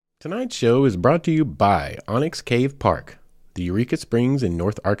Tonight's show is brought to you by Onyx Cave Park, the Eureka Springs and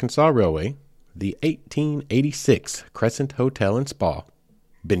North Arkansas Railway, the 1886 Crescent Hotel and Spa,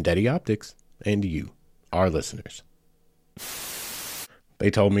 Bendetti Optics, and you, our listeners. They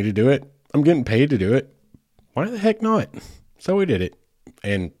told me to do it. I'm getting paid to do it. Why the heck not? So we did it.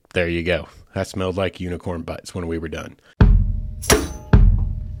 And there you go. That smelled like unicorn butts when we were done.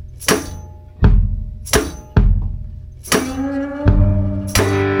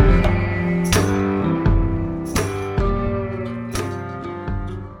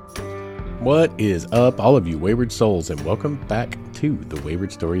 What is up, all of you wayward souls, and welcome back to the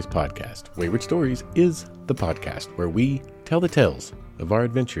Wayward Stories podcast. Wayward Stories is the podcast where we tell the tales of our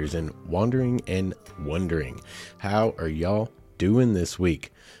adventures in wandering and wondering. How are y'all doing this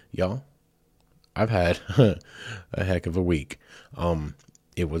week? Y'all, I've had a heck of a week.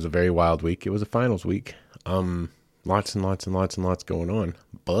 It was a very wild week. It was a finals week. Lots and lots going on,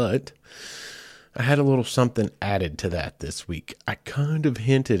 but I had a little something added to that this week. I kind of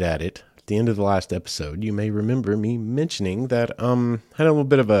hinted at it at the end of the last episode. You may remember me mentioning that had a little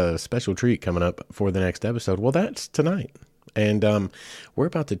bit of a special treat coming up for the next episode. Well, that's tonight. And we're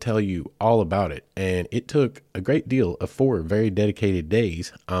about to tell you all about it. And it took a great deal of 4 very dedicated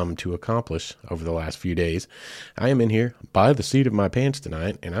days to accomplish over the last few days. I am in here by the seat of my pants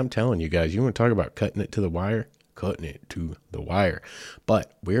tonight, and I'm telling you guys, you want to talk about cutting it to the wire? Cutting it to the wire.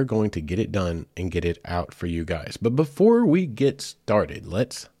 But we're going to get it done and get it out for you guys. But before we get started,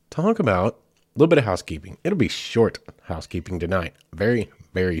 let's talk about a little bit of housekeeping. It'll be short housekeeping tonight. Very,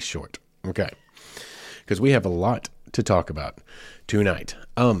 very short. Okay. Because we have a lot to talk about tonight.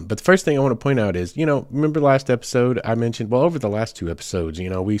 But the first thing I want to point out is, remember last episode I mentioned, over the last 2 episodes,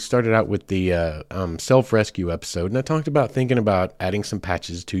 we started out with the self-rescue episode, and I talked about thinking about adding some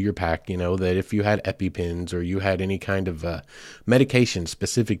patches to your pack, that if you had EpiPens or you had any kind of medication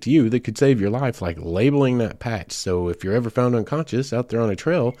specific to you that could save your life, like labeling that patch. So if you're ever found unconscious out there on a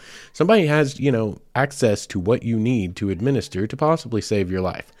trail, somebody has, access to what you need to administer to possibly save your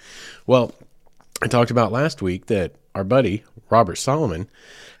life. Well, I talked about last week that our buddy, Robert Solomon,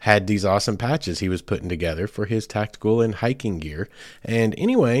 had these awesome patches he was putting together for his tactical and hiking gear. And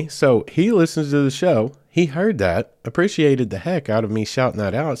anyway, so he listens to the show. He heard that, appreciated the heck out of me shouting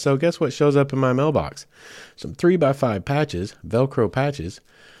that out. So guess what shows up in my mailbox? Some 3x5 patches, Velcro patches,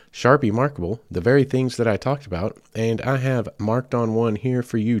 Sharpie markable, the very things that I talked about. And I have marked on one here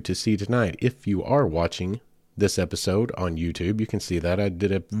for you to see tonight. If you are watching this episode on YouTube, you can see that I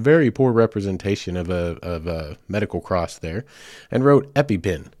did a very poor representation of a medical cross there and wrote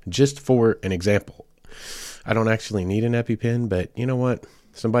EpiPen just for an example. I don't actually need an EpiPen, but you know what?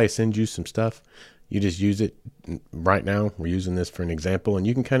 Somebody sends you some stuff, you just use it. Right now, we're using this for an example, and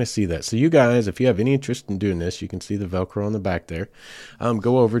you can kind of see that. So you guys, if you have any interest in doing this, you can see the Velcro on the back there.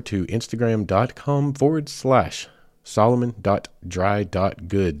 Go over to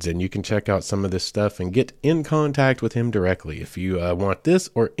Instagram.com/Solomon.dry.goods, and you can check out some of this stuff and get in contact with him directly if you want this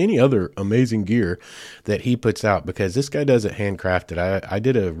or any other amazing gear that he puts out, because this guy does it handcrafted. I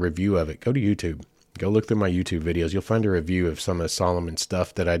did a review of it. Go to YouTube. Go look through my YouTube videos. You'll find a review of some of Solomon's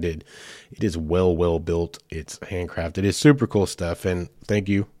stuff that I did. It is well built. It's handcrafted. It's super cool stuff. And thank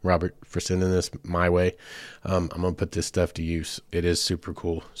you, Robert, for sending this my way. I'm going to put this stuff to use. It is super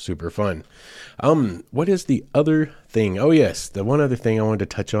cool, super fun. What is the other thing? Oh, yes. The one other thing I wanted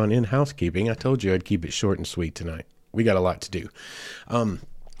to touch on in housekeeping. I told you I'd keep it short and sweet tonight. We got a lot to do.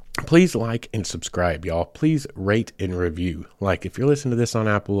 Please like and subscribe, y'all. Please rate and review. Like, if you're listening to this on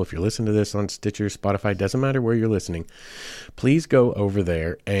Apple, if you're listening to this on Stitcher, Spotify, doesn't matter where you're listening, please go over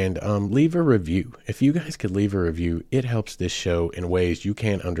there and leave a review. If you guys could leave a review, it helps this show in ways you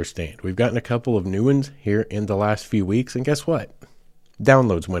can't understand. We've gotten a couple of new ones here in the last few weeks, and guess what?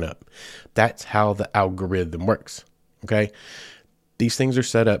 Downloads went up. That's how the algorithm works, okay? These things are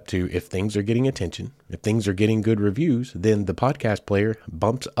set up to, if things are getting attention, if things are getting good reviews, then the podcast player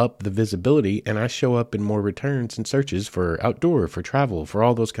bumps up the visibility, and I show up in more returns and searches for outdoor, for travel, for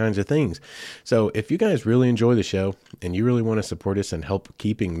all those kinds of things. So if you guys really enjoy the show and you really want to support us and help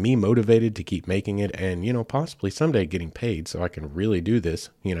keeping me motivated to keep making it and, possibly someday getting paid so I can really do this,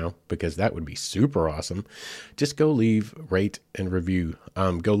 because that would be super awesome, just go leave, rate, and review.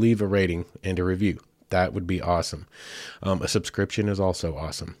 Go leave a rating and a review. That would be awesome. A subscription is also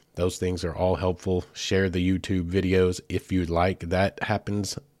awesome. Those things are all helpful. Share the YouTube videos if you'd like. That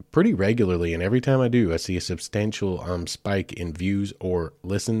happens pretty regularly, and every time I do, I see a substantial spike in views or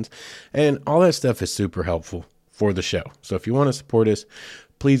listens, and all that stuff is super helpful for the show. So if you want to support us,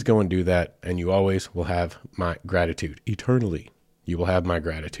 please go and do that, and you always will have my gratitude. Eternally, you will have my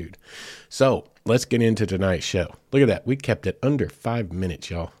gratitude. So let's get into tonight's show. Look at that. We kept it under 5 minutes,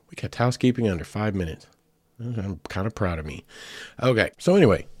 y'all. We kept housekeeping under 5 minutes. I'm kind of proud of me. Okay, so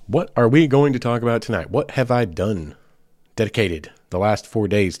anyway, what are we going to talk about tonight? What have I done, dedicated the last 4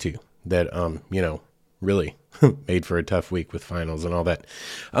 days to that, really made for a tough week with finals and all that?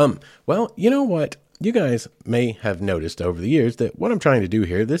 Well, you know what? You guys may have noticed over the years that what I'm trying to do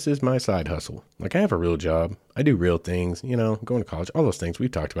here, this is my side hustle. Like, I have a real job. I do real things, going to college, all those things. We've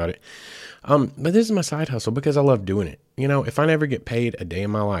talked about it. But this is my side hustle because I love doing it. If I never get paid a day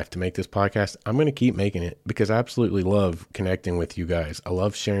in my life to make this podcast, I'm going to keep making it because I absolutely love connecting with you guys. I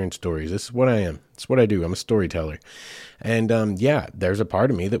love sharing stories. This is what I am. It's what I do. I'm a storyteller. And there's a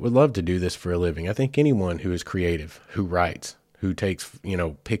part of me that would love to do this for a living. I think anyone who is creative, who writes, who takes,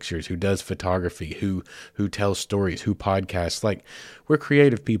 pictures, who does photography, who tells stories, who podcasts, like, we're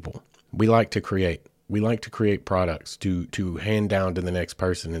creative people. We like to create. We like to create products to hand down to the next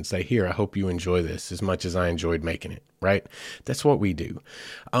person and say, here, I hope you enjoy this as much as I enjoyed making it, right? That's what we do.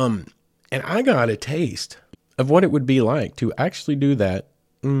 And I got a taste of what it would be like to actually do that,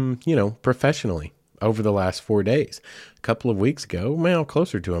 professionally over the last 4 days. A couple of weeks ago,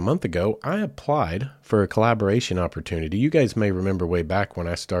 closer to a month ago, I applied for a collaboration opportunity. You guys may remember way back when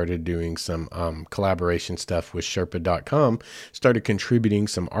I started doing some collaboration stuff with Sherpa.com, started contributing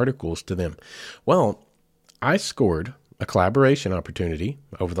some articles to them. Well, I scored a collaboration opportunity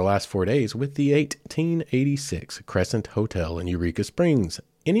over the last 4 days with the 1886 Crescent Hotel in Eureka Springs.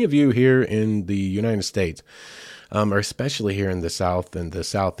 Any of you here in the United States, or especially here in the South and the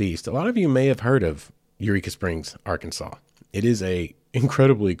Southeast, a lot of you may have heard of Eureka Springs, Arkansas. It is a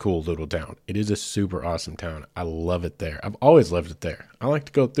incredibly cool little town. It is a super awesome town. I love it there. I've always loved it there. I like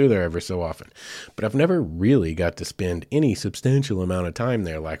to go through there every so often, but I've never really got to spend any substantial amount of time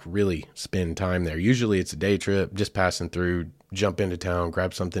there, like really spend time there. Usually it's a day trip, just passing through, jump into town,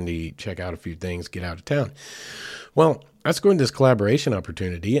 grab something to eat, check out a few things, get out of town. Well, I scored this collaboration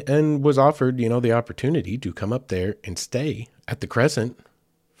opportunity and was offered, the opportunity to come up there and stay at the Crescent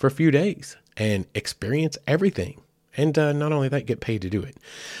for a few days and experience everything. And not only that, get paid to do it.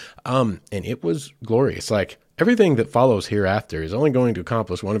 And it was glorious. Like, everything that follows hereafter is only going to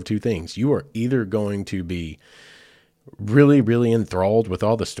accomplish one of two things. You are either going to be really, really enthralled with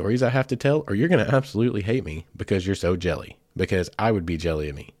all the stories I have to tell, or you're going to absolutely hate me because you're so jelly. Because I would be jelly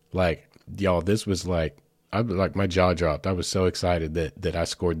of me. Like, y'all, this was like my jaw dropped. I was so excited that I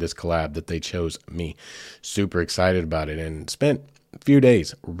scored this collab, that they chose me. Super excited about it, and spent a few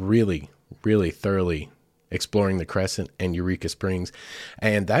days really, really thoroughly exploring the Crescent and Eureka Springs.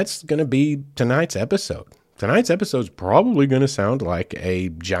 And that's going to be tonight's episode. Tonight's episode is probably going to sound like a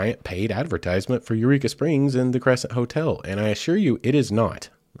giant paid advertisement for Eureka Springs and the Crescent Hotel. And I assure you, it is not.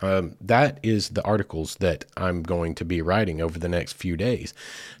 That is the articles that I'm going to be writing over the next few days.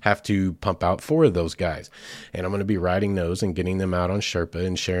 Have to pump out 4 of those guys. And I'm going to be writing those and getting them out on Sherpa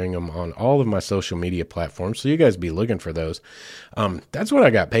and sharing them on all of my social media platforms. So you guys be looking for those. That's what I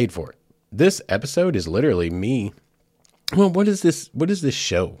got paid for. This episode is literally me. Well, what is this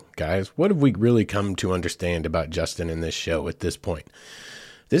show, guys? What have we really come to understand about Justin in this show at this point?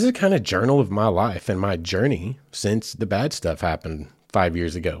 This is a kind of journal of my life and my journey since the bad stuff happened 5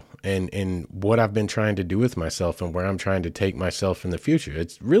 years ago, and what I've been trying to do with myself and where I'm trying to take myself in the future.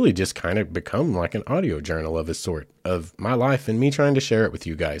 It's really just kind of become like an audio journal of a sort of my life and me trying to share it with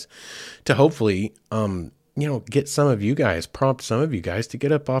you guys to hopefully, get some of you guys, prompt some of you guys to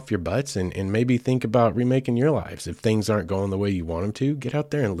get up off your butts and maybe think about remaking your lives. If things aren't going the way you want them to, get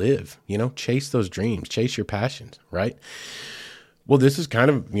out there and live, chase those dreams, chase your passions, right? Well, this is kind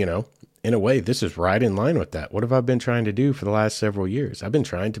of, in a way, this is right in line with that. What have I been trying to do for the last several years? I've been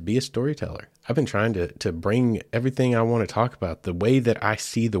trying to be a storyteller. I've been trying to bring everything I want to talk about, the way that I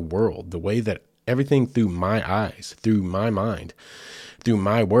see the world, the way that everything through my eyes, through my mind, through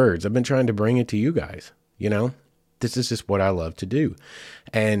my words, I've been trying to bring it to you guys. This is just what I love to do.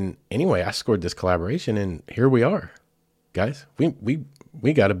 And anyway, I scored this collaboration and here we are, guys.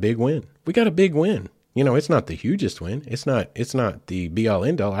 We got a big win. We got a big win. It's not the hugest win. It's not the be all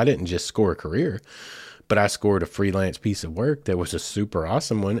end all. I didn't just score a career, but I scored a freelance piece of work that was a super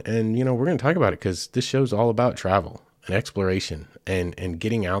awesome one. And, we're going to talk about it because this show's all about travel and exploration and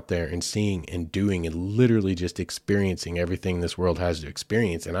getting out there and seeing and doing and literally just experiencing everything this world has to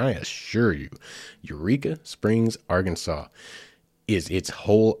experience. And I assure you, Eureka Springs, Arkansas is its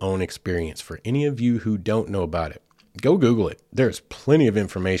whole own experience. For any of you who don't know about it, go Google it. There's plenty of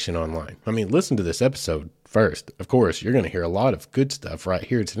information online. I mean, listen to this episode first. Of course, you're going to hear a lot of good stuff right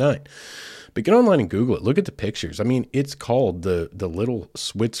here tonight. But get online and Google it. Look at the pictures. I mean, it's called the Little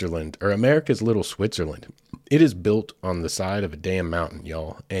Switzerland, or America's Little Switzerland. It is built on the side of a damn mountain,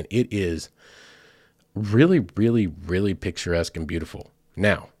 y'all. And it is really, really, really picturesque and beautiful.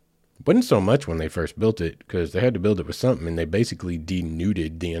 Now, Wasn't so much when they first built it, because they had to build it with something, and they basically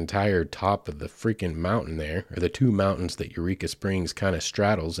denuded the entire top of the freaking mountain there, or the two mountains that Eureka Springs kind of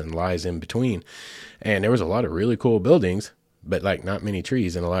straddles and lies in between. And there was a lot of really cool buildings, but like not many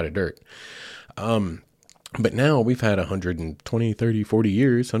trees and a lot of dirt. But now we've had 120, 30, 40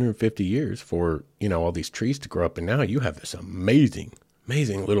 years, 150 years for, all these trees to grow up. And now you have this amazing,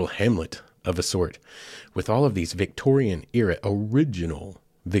 amazing little hamlet of a sort with all of these original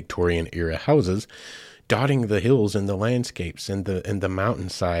Victorian era houses dotting the hills and the landscapes and the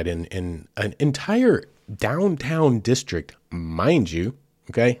mountainside and an entire downtown district, mind you,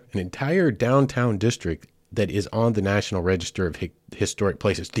 okay? An entire downtown district that is on the National Register of Historic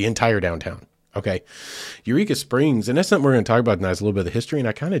Places, the entire downtown. Okay, Eureka Springs, and that's something we're going to talk about tonight, is a little bit of the history, and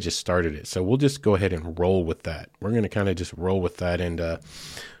I kind of just started it, so we'll just go ahead and roll with that. We're going to kind of just roll with that and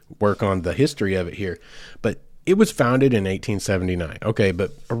work on the history of it here. But it was founded in 1879. Okay,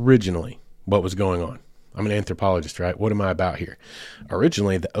 but originally, what was going on? I'm an anthropologist, right? What am I about here?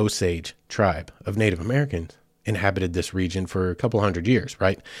 Originally, the Osage tribe of Native Americans inhabited this region for a couple hundred years,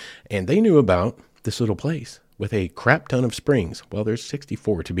 right? And they knew about this little place with a crap ton of springs. Well, there's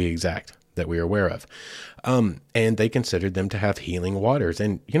 64 to be exact that we are aware of. And they considered them to have healing waters.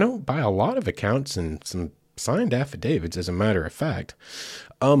 And, by a lot of accounts and some signed affidavits, as a matter of fact,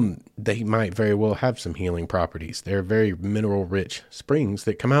 they might very well have some healing properties. They're very mineral rich springs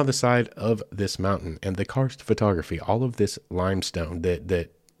that come out of the side of this mountain. And the karst photography, all of this limestone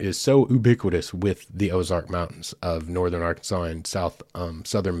that is so ubiquitous with the Ozark Mountains of northern Arkansas and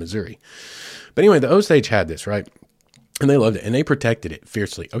southern Missouri. But anyway, the Osage had this, right? And they loved it, and they protected it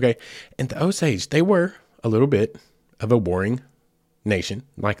fiercely. Okay, and the Osage, they were a little bit of a warring nation.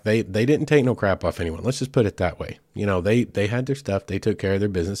 Like, they didn't take no crap off anyone. Let's just put it that way. They had their stuff. They took care of their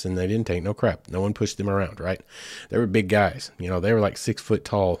business, and they didn't take no crap. No one pushed them around, right? They were big guys. They were like 6 foot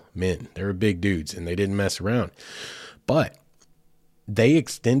tall men. They were big dudes, and they didn't mess around. But they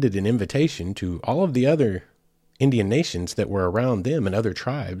extended an invitation to all of the other Indian nations that were around them and other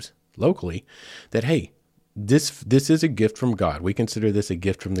tribes locally that, hey, this is a gift from God. We consider this a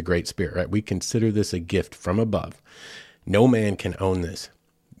gift from the Great Spirit, right? We consider this a gift from above. No man can own this.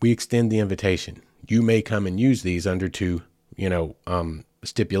 We extend the invitation. You may come and use these under two,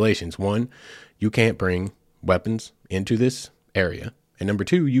 stipulations. One, you can't bring weapons into this area. And number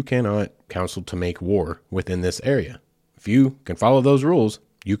two, you cannot counsel to make war within this area. If you can follow those rules,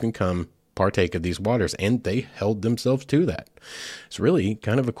 you can come partake of these waters, and they held themselves to that. It's really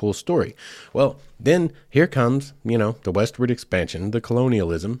kind of a cool story. Well, then here comes, the westward expansion, the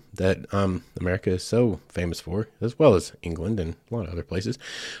colonialism that America is so famous for, as well as England and a lot of other places.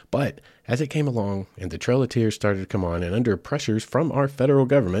 But as it came along and the Trail of Tears started to come on, and under pressures from our federal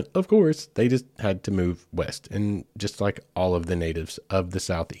government, of course, they just had to move west. And just like all of the natives of the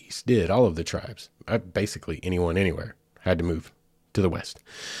Southeast did, all of the tribes, basically anyone, anywhere, had to move to the west.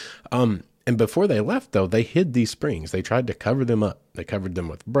 And before they left, though, they hid these springs. They tried to cover them up. They covered them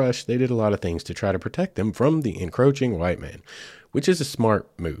with brush. They did a lot of things to try to protect them from the encroaching white man, which is a smart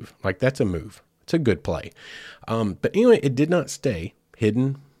move. Like, that's a move. It's a good play. But anyway, it did not stay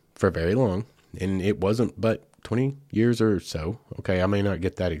hidden for very long, and it wasn't but 20 years or so. Okay, I may not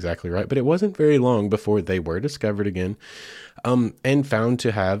get that exactly right, but it wasn't very long before they were discovered again, and found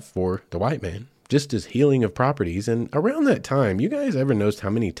to have, for the white man, just as healing of properties. And around that time, you guys ever noticed how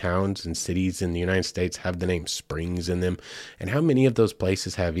many towns and cities in the United States have the name Springs in them? And how many of those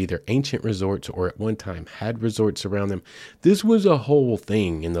places have either ancient resorts or at one time had resorts around them? This was a whole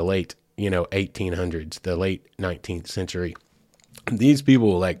thing in the late, 1800s, the late 19th century. These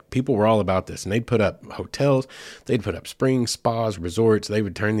people were all about this, and they'd put up hotels, they'd put up springs, spas, resorts. They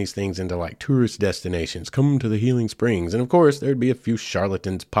would turn these things into like tourist destinations. Come to the healing springs. And of course, there'd be a few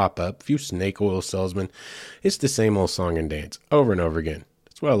charlatans pop up, a few snake oil salesmen. It's the same old song and dance over and over again.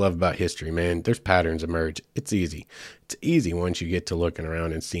 That's what I love about history, man. There's patterns emerge. It's easy. It's easy once you get to looking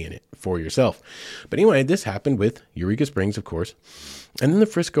around and seeing it for yourself. But anyway, this happened with Eureka Springs, of course. And then the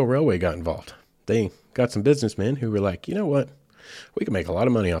Frisco Railway got involved. They got some businessmen who were like, you know what? We can make a lot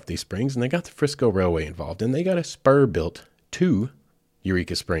of money off these springs, and they got the Frisco Railway involved, and they got a spur built to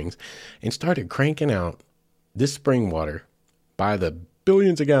Eureka Springs and started cranking out this spring water by the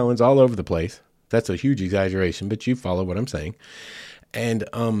billions of gallons all over the place. That's a huge exaggeration, but you follow what I'm saying. And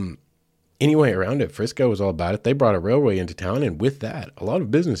anyway, around it, Frisco was all about it. They brought a railway into town, and with that, a lot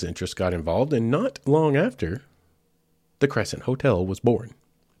of business interests got involved, and not long after, the Crescent Hotel was born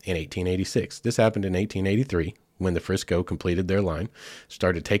in 1886. This happened in 1883. when the Frisco completed their line,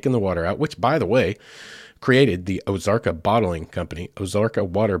 started taking the water out, which, by the way, created the Ozarka Bottling Company, Ozarka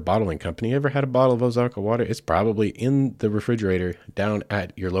Water Bottling Company. You ever had a bottle of Ozarka water? It's probably in the refrigerator down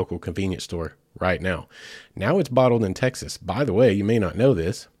at your local convenience store right now. Now it's bottled in Texas. By the way, you may not know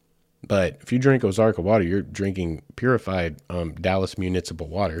this, but if you drink Ozarka water, you're drinking purified Dallas municipal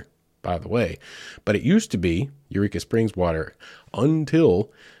water, by the way. But it used to be Eureka Springs water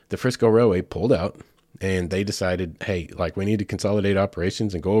until the Frisco Railway pulled out. And they decided, hey, like, we need to consolidate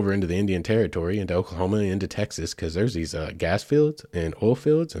operations and go over into the Indian Territory, into Oklahoma, into Texas, because there's these gas fields and oil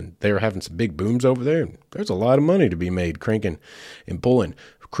fields, and they were having some big booms over there. And there's a lot of money to be made cranking and pulling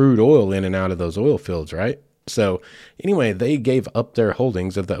crude oil in and out of those oil fields, right? So anyway, they gave up their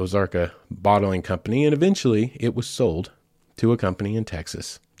holdings of the Ozarka Bottling Company, and eventually it was sold to a company in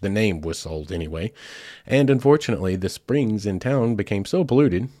Texas. The name was sold anyway. And unfortunately, the springs in town became so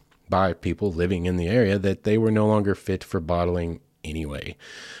polluted by people living in the area that they were no longer fit for bottling anyway.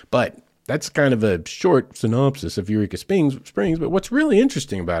 But that's kind of a short synopsis of Eureka Springs. But what's really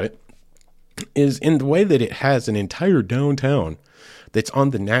interesting about it is in the way that it has an entire downtown that's on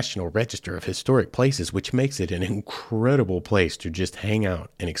the National Register of Historic Places, which makes it an incredible place to just hang out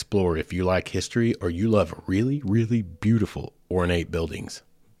and explore if you like history or you love really, really beautiful ornate buildings,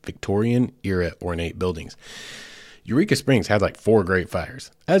 Victorian era ornate buildings. Eureka Springs had like 4 great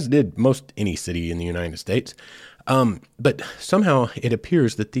fires, as did most any city in the United States. But somehow it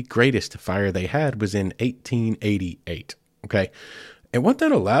appears that the greatest fire they had was in 1888. Okay. And what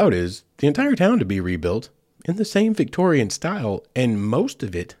that allowed is the entire town to be rebuilt in the same Victorian style. And most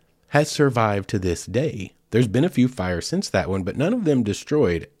of it has survived to this day. There's been a few fires since that one, but none of them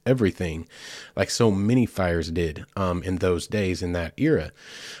destroyed everything like so many fires did in those days in that era.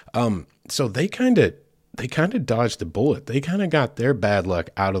 So they kind of dodged a bullet. They kind of got their bad luck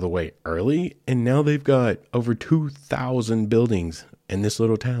out of the way early, and now they've got over 2,000 buildings in this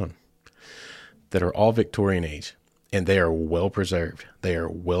little town that are all Victorian age, and they are well preserved. They are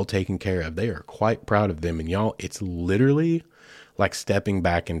well taken care of. They are quite proud of them, and y'all, it's literally like stepping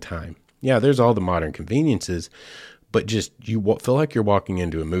back in time. Yeah, there's all the modern conveniences, but just you feel like you're walking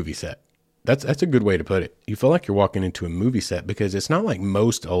into a movie set. That's a good way to put it. You feel like you're walking into a movie set because it's not like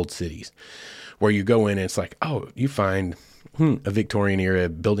most old cities where you go in and it's like, oh, you find a Victorian era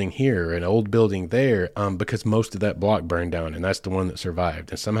building here, an old building there, because most of that block burned down and that's the one that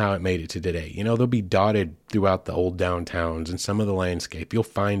survived and somehow it made it to today. You know, they'll be dotted throughout the old downtowns and some of the landscape. You'll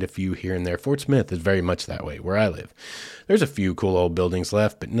find a few here and there. Fort Smith is very much that way where I live. There's a few cool old buildings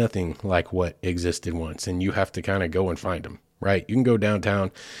left, but nothing like what existed once, and you have to kind of go and find them, right? You can go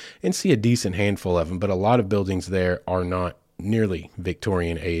downtown and see a decent handful of them, but a lot of buildings there are not nearly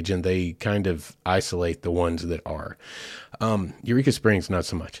Victorian age, and they kind of isolate the ones that are. Eureka Springs, not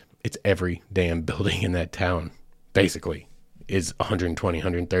so much. It's every damn building in that town, basically, is 120,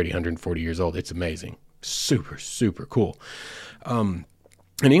 130, 140 years old. It's amazing. Super, super cool.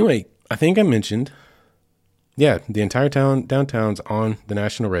 Anyway, I think I mentioned, the entire downtown's on the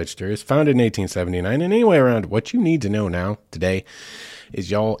National Register. It's founded in 1879, and anyway, around what you need to know now, today, is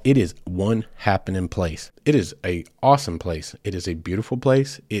y'all, it is one happening place. It is a awesome place. It is a beautiful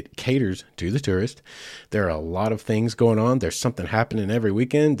place. It caters to the tourist. There are a lot of things going on. There's something happening every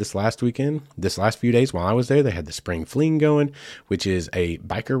weekend. This last few days while I was there, they had the Spring Fling going, which is a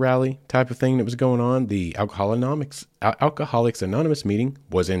biker rally type of thing that was going on. The Alcoholics Anonymous meeting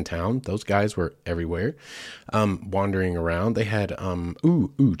was in town. Those guys were everywhere, wandering around. They had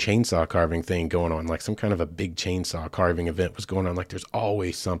chainsaw carving thing going on, like some kind of a big chainsaw carving event was going on. Like there's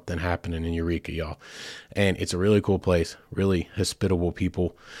always something happening in Eureka, y'all. And it's a really cool place, really hospitable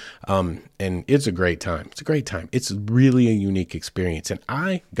people. And it's a great time. It's a great time. It's really a unique experience. And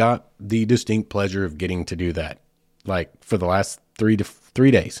I got the distinct pleasure of getting to do that. Like for the last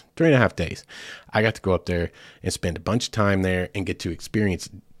 3.5 days, I got to go up there and spend a bunch of time there and get to experience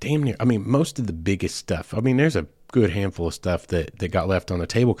most of the biggest stuff. There's a good handful of stuff that got left on the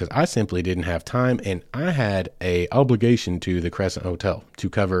table because I simply didn't have time, and I had a obligation to the Crescent Hotel to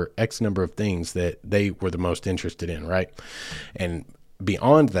cover X number of things that they were the most interested in, right? And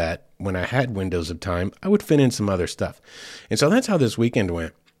beyond that, when I had windows of time, I would fit in some other stuff. And so that's how this weekend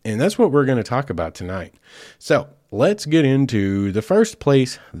went, and that's what we're going to talk about tonight. So let's get into the first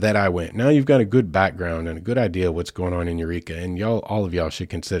place that I went. Now you've got a good background and a good idea of what's going on in Eureka, and all of y'all should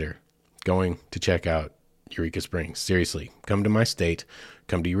consider going to check out Eureka Springs. Seriously, come to my state,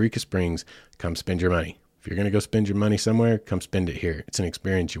 come to Eureka Springs, come spend your money. If you're going to go spend your money somewhere, come spend it here. It's an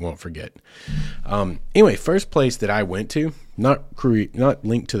experience you won't forget. Anyway, first place that I went to, not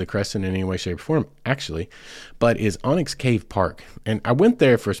linked to the Crescent in any way, shape, or form, actually, but is Onyx Cave Park. And I went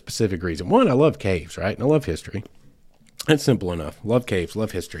there for a specific reason. One, I love caves, right? And I love history. It's simple enough. Love caves,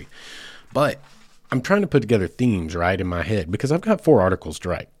 love history. But I'm trying to put together themes, right, in my head because I've got 4 articles to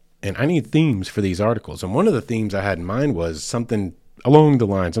write. And I need themes for these articles. And one of the themes I had in mind was something along the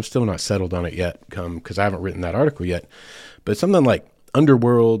lines, I'm still not settled on it yet, because I haven't written that article yet, but something like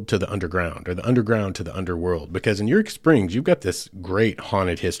underworld to the underground, or the underground to the underworld. Because in Eureka Springs, you've got this great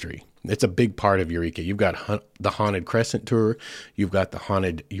haunted history. It's a big part of Eureka. You've got the haunted Crescent tour. You've got the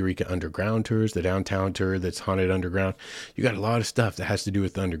haunted Eureka underground tours, the downtown tour that's haunted underground. You got a lot of stuff that has to do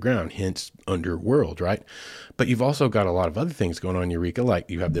with the underground, hence underworld, right? But you've also got a lot of other things going on in Eureka, like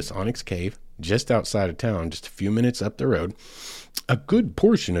you have this Onyx Cave just outside of town, just a few minutes up the road. A good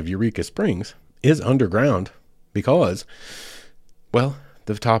portion of Eureka Springs is underground because, well,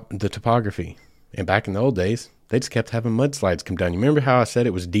 the topography. And back in the old days, they just kept having mudslides come down. You remember how I said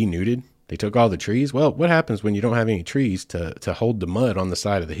it was denuded? They took all the trees. Well, what happens when you don't have any trees to hold the mud on the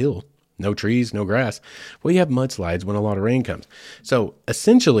side of the hill? No trees, no grass. Well, you have mudslides when a lot of rain comes. So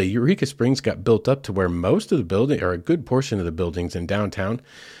essentially, Eureka Springs got built up to where most of the building, or a good portion of the buildings in downtown,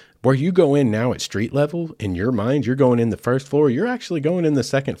 where you go in now at street level, in your mind, you're going in the first floor. You're actually going in the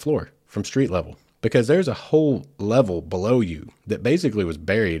second floor from street level, because there's a whole level below you that basically was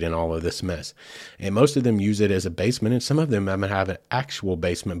buried in all of this mess. And most of them use it as a basement, and some of them have an actual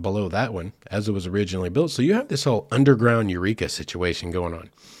basement below that one as it was originally built. So you have this whole underground Eureka situation going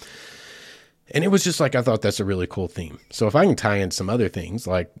on. And it was just like, I thought that's a really cool theme. So if I can tie in some other things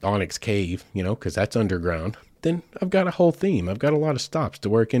like Onyx Cave, because that's underground, then I've got a whole theme. I've got a lot of stops to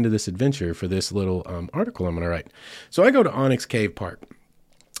work into this adventure for this little article I'm going to write. So I go to Onyx Cave Park.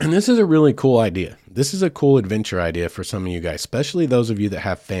 And this is a really cool idea. This is a cool adventure idea for some of you guys, especially those of you that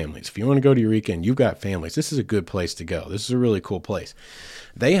have families. If you want to go to Eureka and you've got families, this is a good place to go. This is a really cool place.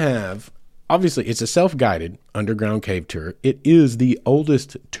 They have, obviously, it's a self-guided underground cave tour. It is the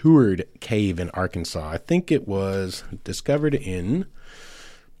oldest toured cave in Arkansas. I think it was discovered in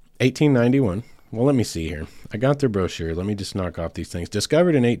 1891. Well, let me see here. I got their brochure. Let me just knock off these things.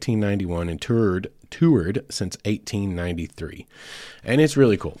 Discovered in 1891 and toured since 1893. And it's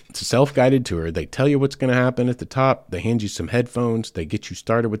really cool. It's a self-guided tour. They tell you what's going to happen at the top. They hand you some headphones. They get you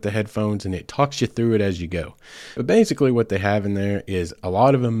started with the headphones, and it talks you through it as you go. But basically what they have in there is a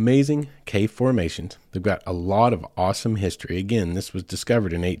lot of amazing cave formations. They've got a lot of awesome history. Again, this was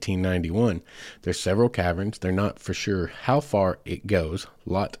discovered in 1891. There's several caverns. They're not for sure how far it goes.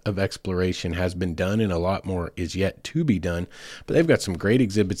 A lot of exploration has been done, and a lot more is yet to be done. But they've got some great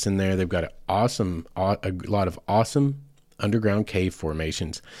exhibits in there. They've got a lot of awesome underground cave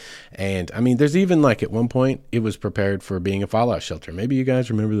formations. And I mean, there's even like at one point it was prepared for being a fallout shelter. Maybe you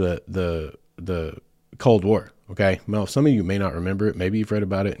guys remember the Cold War. Okay. Well, some of you may not remember it. Maybe you've read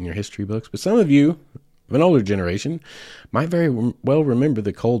about it in your history books, but some of you of an older generation might very well remember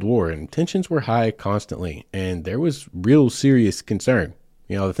the Cold War, and tensions were high constantly. And there was real serious concern.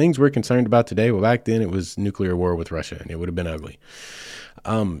 The things we're concerned about today, well, back then it was nuclear war with Russia, and it would have been ugly.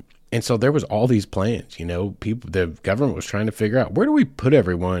 And so there was all these plans, the government was trying to figure out, where do we put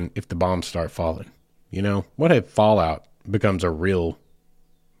everyone if the bombs start falling? What if fallout becomes a real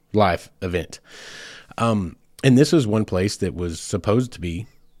life event? And this was one place that was supposed to be,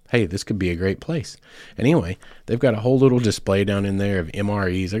 hey, this could be a great place. Anyway, they've got a whole little display down in there of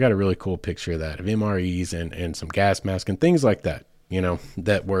MREs. I got a really cool picture of that, of MREs and some gas masks and things like that.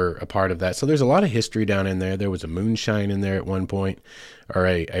 That were a part of that. So there's a lot of history down in there. There was a moonshine in there at one point, or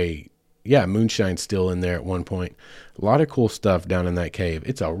moonshine still in there at one point. A lot of cool stuff down in that cave.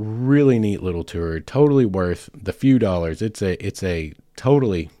 It's a really neat little tour, totally worth the few dollars. It's a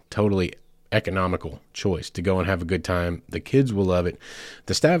totally economical choice to go and have a good time. The kids will love it.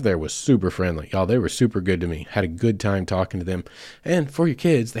 The staff there was super friendly. Y'all, they were super good to me. Had a good time talking to them. And for your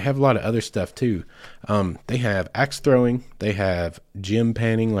kids, they have a lot of other stuff too. They have axe throwing. They have gym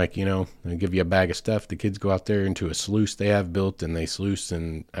panning, they give you a bag of stuff. The kids go out there into a sluice they have built, and they sluice,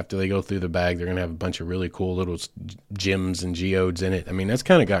 and after they go through the bag, they're going to have a bunch of really cool little gyms and geodes in it. I mean, that's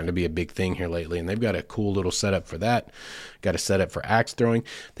kind of gotten to be a big thing here lately, and they've got a cool little setup for that. Got a setup for axe throwing.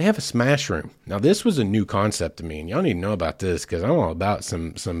 They have a smash room. Now, this was a new concept to me, and y'all need to know about this because I'm all about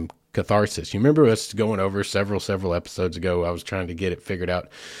some catharsis. You remember us going over several episodes ago? I was trying to get it figured out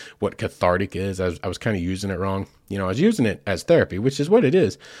what cathartic is. I was kind of using it wrong. I was using it as therapy, which is what it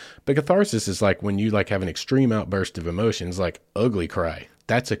is. But catharsis is like when you have an extreme outburst of emotions, like ugly cry.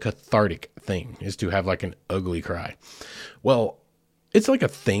 That's a cathartic thing, is to have like an ugly cry. Well, it's like a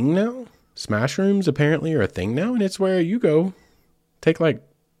thing now. Smash rooms apparently are a thing now, and it's where you go take like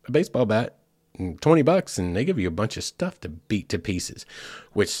a baseball bat and $20 and they give you a bunch of stuff to beat to pieces,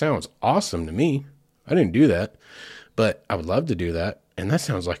 which sounds awesome to me. I didn't do that, but I would love to do that. And that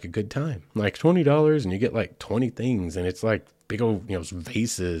sounds like a good time. Like $20 and you get like 20 things, and it's like big old,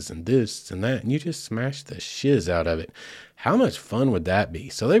 vases and this and that, and you just smash the shiz out of it. How much fun would that be?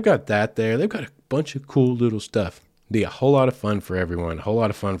 So they've got that there. They've got a bunch of cool little stuff. Be a whole lot of fun for everyone, a whole lot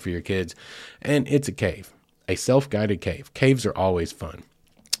of fun for your kids. And it's a cave, a self-guided cave. Caves are always fun.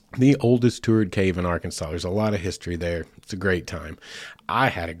 The oldest toured cave in Arkansas. There's a lot of history there. It's a great time. I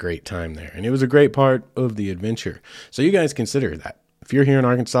had a great time there, and it was a great part of the adventure. So you guys consider that. If you're here in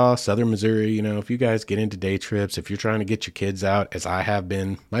Arkansas, Southern Missouri, if you guys get into day trips, if you're trying to get your kids out, as I have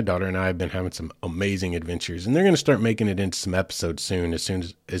been, my daughter and I have been having some amazing adventures, and they're going to start making it into some episodes soon, as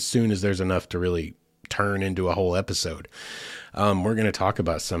soon as there's enough to really turn into a whole episode. We're going to talk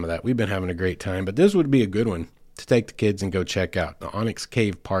about some of that. We've been having a great time, but this would be a good one to take the kids and go check out the Onyx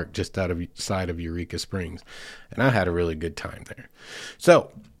Cave Park just outside of Eureka Springs. And I had a really good time there.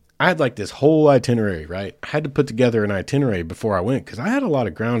 So I had like this whole itinerary, right? I had to put together an itinerary before I went because I had a lot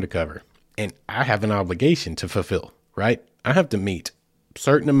of ground to cover, and I have an obligation to fulfill, right? I have to meet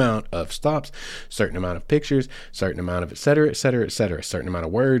certain amount of stops, certain amount of pictures, certain amount of et cetera, et cetera, et cetera, certain amount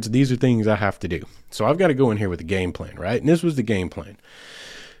of words. These are things I have to do. So I've got to go in here with a game plan, right? And this was the game plan.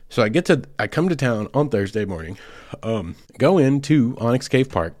 So I come to town on Thursday morning, go into Onyx Cave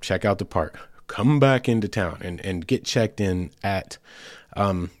Park, check out the park, come back into town and get checked in at,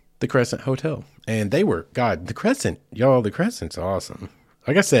 the Crescent Hotel. And the Crescent's awesome.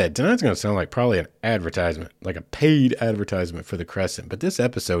 Like I said, tonight's going to sound like probably an advertisement, like a paid advertisement for the Crescent, but this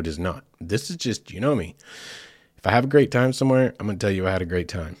episode is not. This is just, me. If I have a great time somewhere, I'm going to tell you I had a great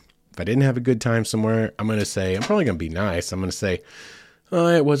time. If I didn't have a good time somewhere, I'm going to say, I'm probably going to be nice. I'm going to say,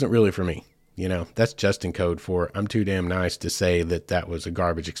 it wasn't really for me. That's Justin code for I'm too damn nice to say that was a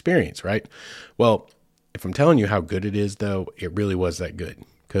garbage experience, right? Well, if I'm telling you how good it is, though, it really was that good,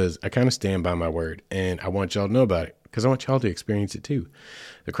 because I kind of stand by my word, and I want y'all to know about it, because I want y'all to experience it too.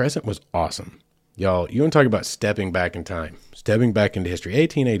 The Crescent was awesome. Y'all, you want to talk about stepping back in time, stepping back into history,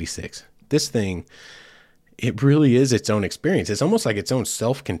 1886. This thing, it really is its own experience. It's almost like its own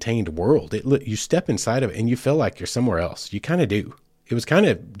self-contained world. You step inside of it, and you feel like you're somewhere else. You kind of do. It was kind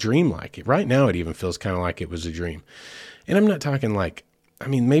of dreamlike. Right now, it even feels kind of like it was a dream. And I'm not talking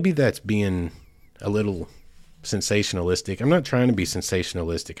maybe that's being a little sensationalistic. I'm not trying to be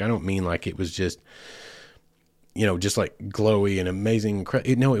sensationalistic. I don't mean like it was just, just like glowy and amazing.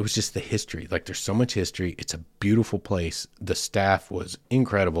 No, it was just the history. Like there's so much history. It's a beautiful place. The staff was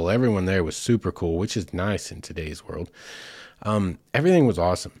incredible. Everyone there was super cool, which is nice in today's world. Everything was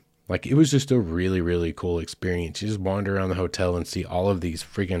awesome. Like it was just a really, really cool experience. You just wander around the hotel and see all of these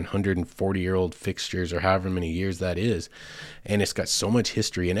freaking 140-year-old fixtures, or however many years that is. And it's got so much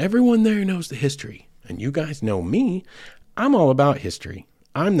history, and everyone there knows the history. And you guys know me. I'm all about history.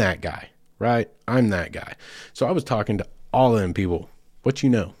 I'm that guy, right? I'm that guy. So I was talking to all of them people. What you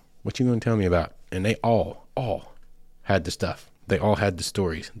know? What you going to tell me about? And they all had the stuff. They all had the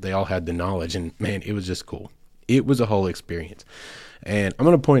stories. They all had the knowledge. And man, it was just cool. It was a whole experience. And I'm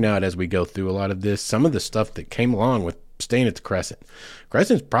going to point out as we go through a lot of this, some of the stuff that came along with staying at the Crescent.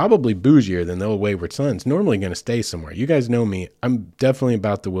 Crescent's probably bougier than the old Wayward Son's. Normally going to stay somewhere. You guys know me. I'm definitely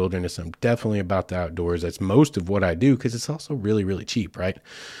about the wilderness. I'm definitely about the outdoors. That's most of what I do, because it's also really, really cheap, right?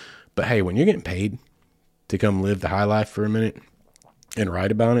 But hey, when you're getting paid to come live the high life for a minute and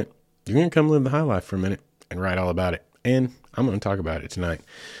write about it, you're going to come live the high life for a minute and write all about it. And I'm going to talk about it tonight.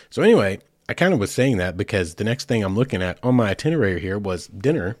 So anyway, I kind of was saying that because the next thing I'm looking at on my itinerary here was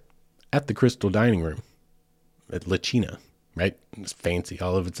dinner at the Crystal Dining Room at La China, right? It's fancy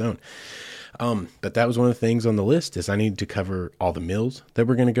all of its own. But that was one of the things on the list, is I needed to cover all the meals that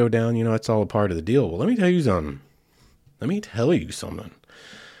were going to go down. It's all a part of the deal. Well, let me tell you something.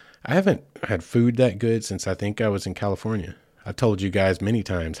 I haven't had food that good since I think I was in California. I told you guys many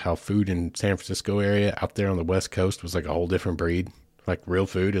times how food in San Francisco area out there on the West Coast was like a whole different breed. Like real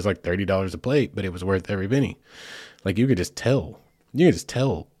food is like $30 a plate, but it was worth every penny. Like you could just tell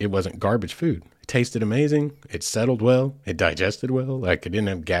it wasn't garbage food. It tasted amazing. It settled well. It digested well. Like it didn't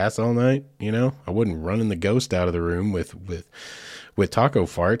have gas all night. I wasn't running the ghost out of the room with taco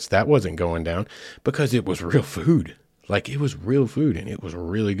farts. That wasn't going down because it was real food. Like it was real food, and it was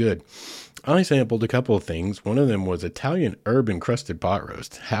really good. I sampled a couple of things. One of them was Italian herb encrusted pot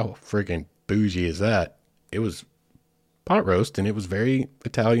roast. How freaking bougie is that? It was pot roast, and it was very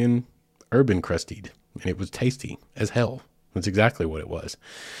Italian herb encrusted, and it was tasty as hell. That's exactly what it was.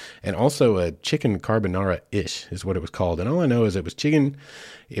 And also a chicken carbonara-ish is what it was called. And all I know is it was chicken.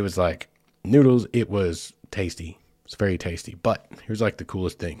 It was like noodles. It was tasty. It's very tasty. But here's like the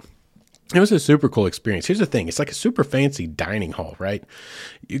coolest thing. It was a super cool experience. Here's the thing. It's like a super fancy dining hall, right?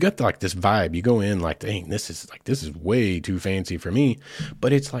 You got like this vibe. You go in like, dang, this is way too fancy for me,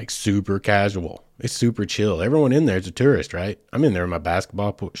 but it's like super casual. It's super chill. Everyone in there is a tourist, right? I'm in there in my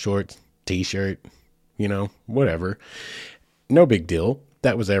basketball shorts, t-shirt, whatever. No big deal.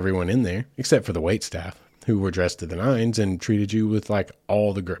 That was everyone in there except for the wait staff who were dressed to the nines and treated you with like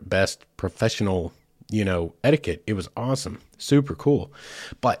all the best professional etiquette. It was awesome. Super cool.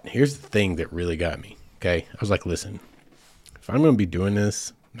 But here's the thing that really got me. Okay. I was like, listen, if I'm going to be doing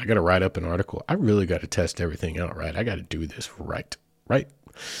this, I got to write up an article. I really got to test everything out, right? I got to do this right.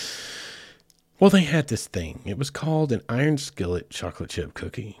 Well, they had this thing. It was called an iron skillet chocolate chip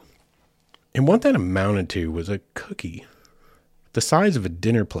cookie. And what that amounted to was a cookie the size of a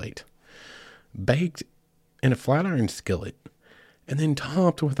dinner plate, baked in a flat iron skillet, and then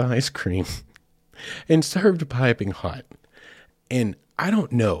topped with ice cream and served piping hot. And I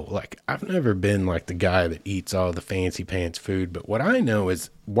don't know, like, I've never been like the guy that eats all the fancy pants food, but what I know is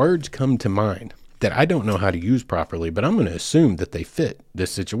words come to mind that I don't know how to use properly, but I'm going to assume that they fit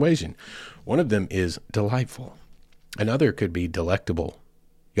this situation. One of them is delightful. Another could be delectable.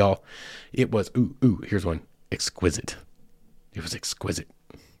 Y'all, it was, here's one, exquisite. It was exquisite.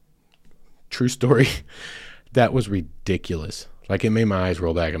 True story. That was ridiculous. Like, it made my eyes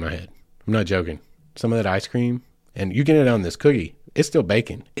roll back in my head. I'm not joking. Some of that ice cream, and you get it on this cookie, it's still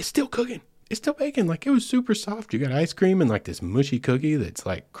baking. It's still cooking. It's still baking. Like, it was super soft. You got ice cream and like this mushy cookie that's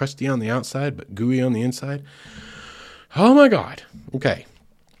like crusty on the outside, but gooey on the inside. Oh my God. Okay.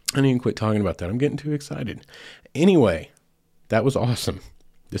 I need to quit talking about that. I'm getting too excited. Anyway, that was awesome.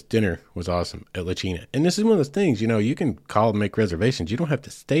 This dinner was awesome at La China. And this is one of those things, you can call and make reservations. You don't have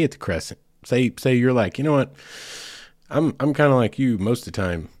to stay at the Crescent. Say you're like, you know what? I'm kind of like you most of the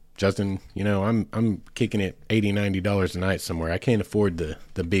time, Justin. I'm kicking it $80-$90 a night somewhere. I can't afford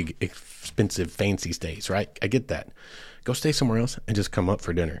the big, expensive, fancy stays, right? I get that. Go stay somewhere else and just come up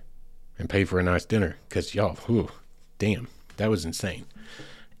for dinner and pay for a nice dinner. Because y'all, damn, that was insane.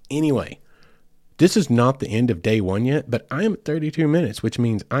 Anyway, this is not the end of day one yet, but I am at 32 minutes, which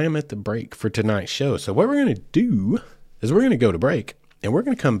means I am at the break for tonight's show. So what we're going to do is we're going to go to break, and we're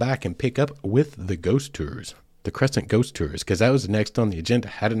going to come back and pick up with the ghost tours, the Crescent ghost tours, because that was next on the agenda.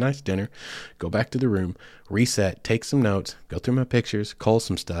 Had a nice dinner, go back to the room, reset, take some notes, go through my pictures, cull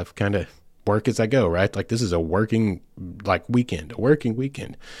some stuff, kind of work as I go, right? Like, this is a working weekend.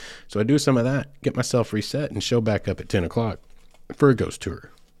 So I do some of that, get myself reset, and show back up at 10 o'clock for a ghost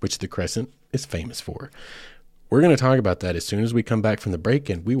tour, which the Crescent is famous for. We're going to talk about that as soon as we come back from the break,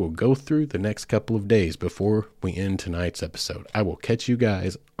 and we will go through the next couple of days before we end tonight's episode. I will catch you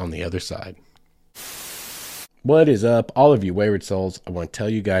guys on the other side. What is up, all of you wayward souls? I want to tell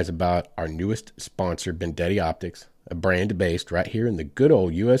you guys about our newest sponsor, Bendetti Optics, a brand based right here in the good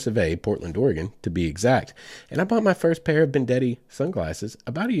old US of A, Portland, Oregon, to be exact. And I bought my first pair of Bendetti sunglasses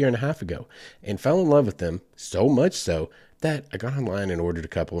about a year and a half ago and fell in love with them, so much so that I got online and ordered a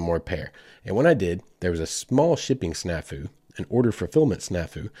couple of more pair. And when I did, there was a small shipping snafu, an order fulfillment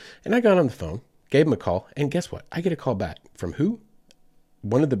snafu, and I got on the phone, gave them a call, and guess what? I get a call back from who?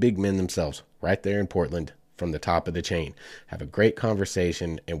 One of the big men themselves, right there in Portland, from the top of the chain. Have a great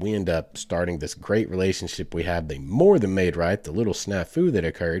conversation, and we end up starting this great relationship we have. They more than made right the little snafu that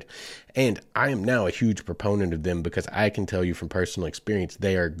occurred, and I am now a huge proponent of them because I can tell you from personal experience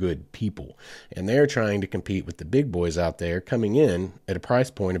they are good people, and they're trying to compete with the big boys out there, coming in at a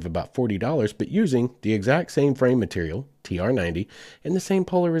price point of about $40, but using the exact same frame material, TR90, and the same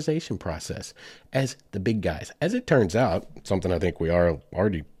polarization process as the big guys. As it turns out, something I think we are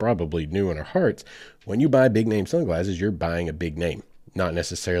already probably knew in our hearts, when you buy big name sunglasses, you're buying a big name, not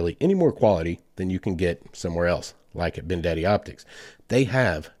necessarily any more quality than you can get somewhere else, like at Bendetti Optics. They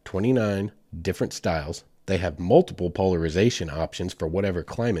have 29 different styles. They have multiple polarization options for whatever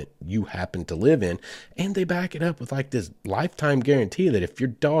climate you happen to live in, and they back it up with like this lifetime guarantee that if your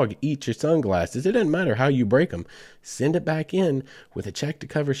dog eats your sunglasses, it doesn't matter how you break them, send it back in with a check to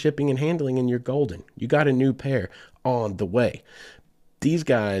cover shipping and handling, and you're golden. You got a new pair on the way. These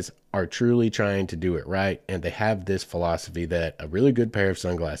guys are truly trying to do it right, and they have this philosophy that a really good pair of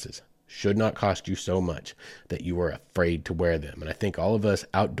sunglasses should not cost you so much that you are afraid to wear them. And I think all of us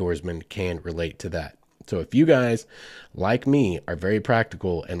outdoorsmen can relate to that. So if you guys, like me, are very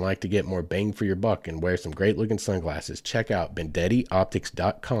practical and like to get more bang for your buck and wear some great looking sunglasses, check out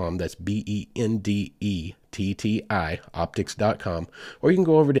BendettiOptics.com. That's BendeTi optics.com, or you can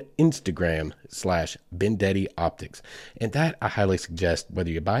go over to Instagram /Bendetti Optics. And that I highly suggest,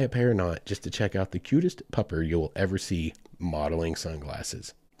 whether you buy a pair or not, just to check out the cutest pupper you will ever see modeling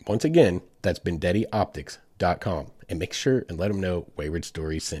sunglasses. Once again, that's BendettiOptics.com, and make sure and let them know Wayward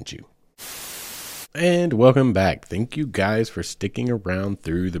Stories sent you. And welcome back. Thank you guys for sticking around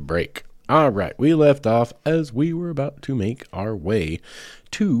through the break. All right, we left off as we were about to make our way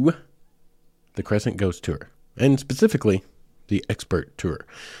to the Crescent Ghost Tour, and specifically the Expert Tour.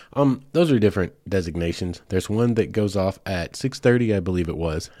 Those are different designations. There's one that goes off at 6:30, I believe it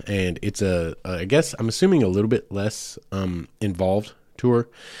was, and it's I guess I'm assuming a little bit less involved tour,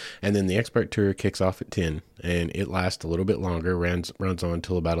 and then the Expert Tour kicks off at 10, and it lasts a little bit longer, runs on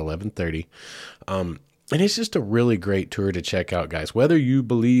until about 11:30. And it's just a really great tour to check out, guys, whether you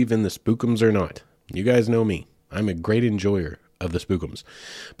believe in the spookums or not. You guys know me. I'm a great enjoyer of the spookums.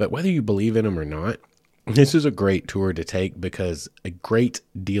 But whether you believe in them or not, this is a great tour to take because a great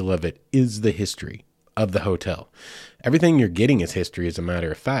deal of it is the history of the hotel. Everything you're getting is history, as a matter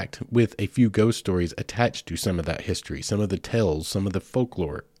of fact, with a few ghost stories attached to some of that history, some of the tales, some of the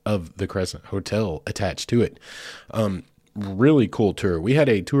folklore of the Crescent Hotel attached to it. Really cool tour. We had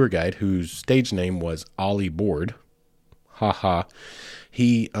a tour guide whose stage name was Ollie Board. Haha.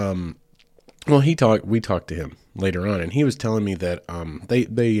 We talked to him later on, and he was telling me that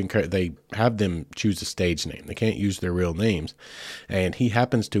they have them choose a stage name. They can't use their real names. And he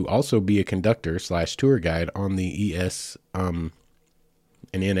happens to also be a conductor / tour guide on the ES and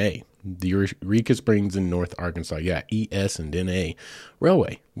NA, the Eureka Springs in North Arkansas. Yeah, ES and NA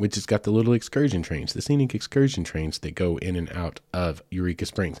Railway, which has got the little excursion trains, the scenic excursion trains that go in and out of Eureka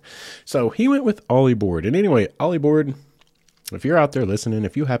Springs. So he went with Ollie Board. And anyway, Ollie Board, if you're out there listening,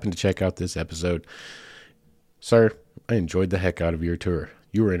 if you happen to check out this episode, sir, I enjoyed the heck out of your tour.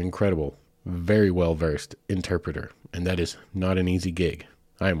 You were an incredible, very well-versed interpreter, and that is not an easy gig.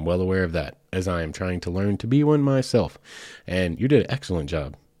 I am well aware of that, as I am trying to learn to be one myself, and you did an excellent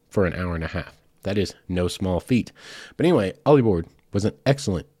job for an hour and a half. That is no small feat. But anyway, Ollie Board was an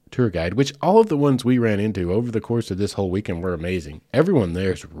excellent tour guide, which all of the ones we ran into over the course of this whole weekend were amazing. Everyone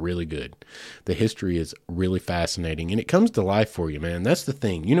there is really good. The history is really fascinating, and it comes to life for you, man. That's the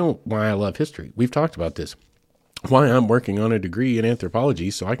thing. You know why I love history. We've talked about this. Why I'm working on a degree in anthropology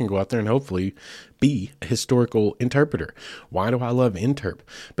so I can go out there and hopefully be a historical interpreter. Why do I love interp?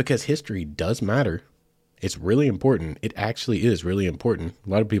 Because history does matter. It's really important. It actually is really important. A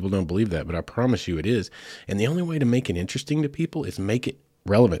lot of people don't believe that, but I promise you it is. And the only way to make it interesting to people is make it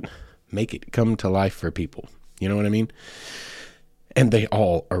relevant. Make it come to life for people. You know what I mean? And they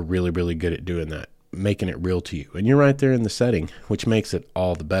all are really, really good at doing that, making it real to you. And you're right there in the setting, which makes it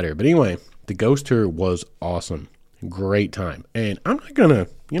all the better. But anyway, the ghost tour was awesome. Great time. And I'm not going to,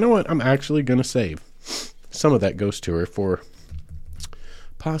 you know what? I'm actually going to save some of that ghost tour for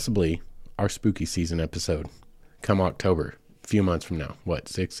possibly our spooky season episode come October, a few months from now.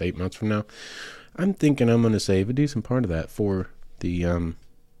 6-8 months from now? I'm thinking I'm going to save a decent part of that for the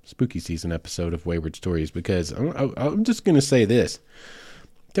spooky season episode of Wayward Stories, because I'm just going to say this.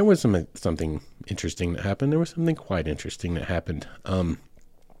 There was something interesting that happened. There was something quite interesting that happened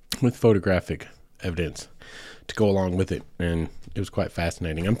with photographic evidence to go along with it, and it was quite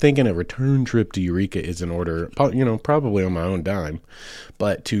fascinating. I'm thinking a return trip to Eureka is in order, probably on my own dime,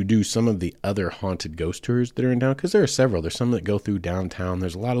 but to do some of the other haunted ghost tours that are in town, because there are several. There's some that go through downtown.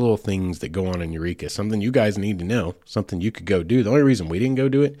 There's a lot of little things that go on in Eureka, something you guys need to know, something you could go do. The only reason we didn't go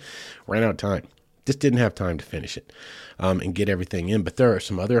do it, ran out of time. Just didn't have time to finish it and get everything in. But there are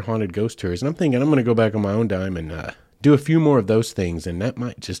some other haunted ghost tours, and I'm thinking I'm going to go back on my own dime and do a few more of those things, and that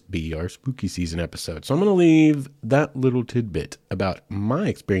might just be our spooky season episode. So I'm going to leave that little tidbit about my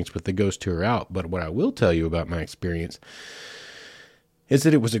experience with the ghost tour out, but what I will tell you about my experience is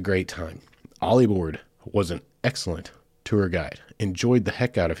that it was a great time. Ollie Board was an excellent tour guide. Enjoyed the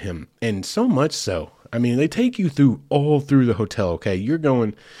heck out of him, and so much so, I mean, they take you all through the hotel, okay? You're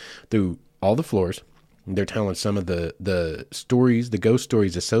going through all the floors. They're telling some of the stories, the ghost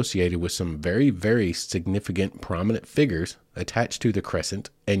stories associated with some very, very significant, prominent figures attached to the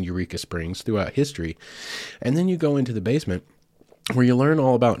Crescent and Eureka Springs throughout history. And then you go into the basement where you learn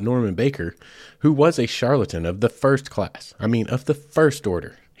all about Norman Baker, who was a charlatan of the first class. I mean, of the first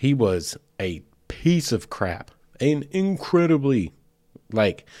order. He was a piece of crap. An incredibly,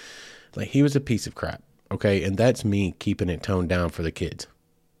 like he was a piece of crap. Okay, and that's me keeping it toned down for the kids,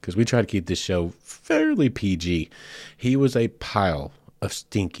 because we try to keep this show fairly PG. He was a pile of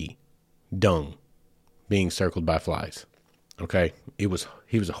stinky dung being circled by flies. Okay? He was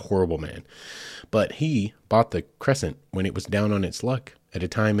a horrible man. But he bought the Crescent when it was down on its luck at a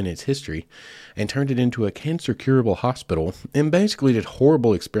time in its history and turned it into a cancer-curable hospital and basically did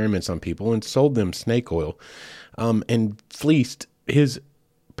horrible experiments on people and sold them snake oil and fleeced his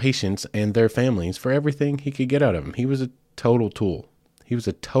patients and their families for everything he could get out of them. He was a total tool.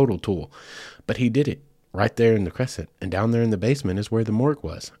 But he did it right there in the Crescent, and down there in the basement is where the morgue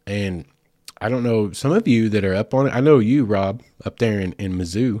was. And I don't know, some of you that are up on it. I know you, Rob, up there in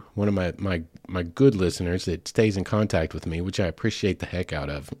Mizzou, one of my good listeners that stays in contact with me, which I appreciate the heck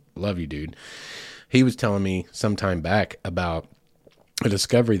out of. Love you, dude. He was telling me some time back about a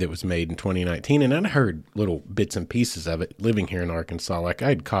discovery that was made in 2019, and I'd heard little bits and pieces of it living here in Arkansas. Like,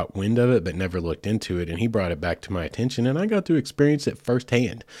 I'd caught wind of it, but never looked into it, and he brought it back to my attention, and I got to experience it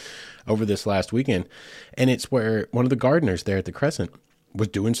firsthand over this last weekend. And it's where one of the gardeners there at the Crescent was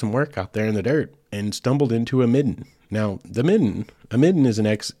doing some work out there in the dirt and stumbled into a midden. Now, a midden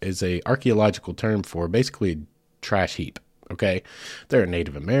is a archaeological term for basically a trash heap. Okay, there are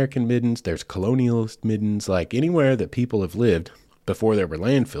Native American middens, there's colonialist middens, like anywhere that people have lived before there were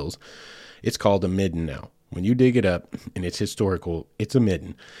landfills, it's called a midden now. When you dig it up and it's historical, it's a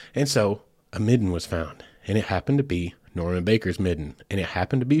midden. And so a midden was found, and it happened to be Norman Baker's midden, and it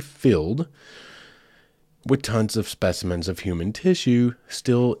happened to be filled with tons of specimens of human tissue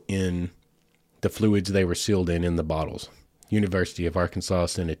still in the fluids they were sealed in the bottles. University of Arkansas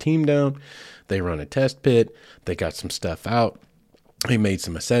sent a team down. They run a test pit. They got some stuff out. They made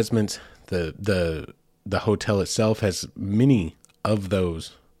some assessments. The hotel itself has many of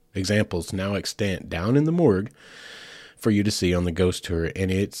those examples now extant down in the morgue for you to see on the ghost tour, and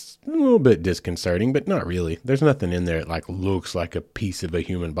it's a little bit disconcerting, but not really. There's nothing in there that like looks like a piece of a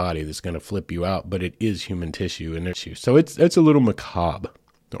human body that's going to flip you out, but it is human tissue and tissue. So it's a little macabre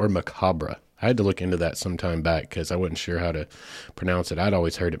or macabre. I had to look into that some time back because I wasn't sure how to pronounce it. I'd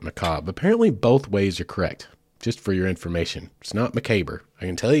always heard it macabre. Apparently both ways are correct, just for your information. It's not macabre. I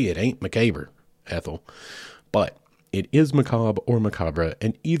can tell you it ain't macabre, Ethel, but it is macabre or macabre,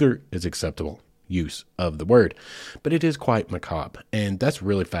 and either is acceptable use of the word. But it is quite macabre, and that's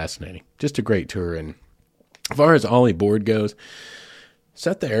really fascinating. Just a great tour. And as far as Ollie Board goes,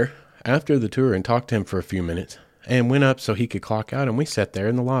 sat there after the tour and talked to him for a few minutes, and went up so he could clock out, and we sat there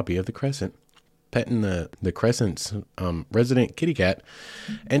in the lobby of the Crescent, petting the Crescent's resident kitty cat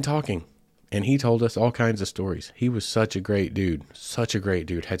and talking. And he told us all kinds of stories. He was such a great dude.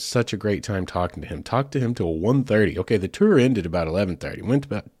 Had such a great time talking to him. Talked to him till 1:30. Okay, the tour ended about 11:30. Went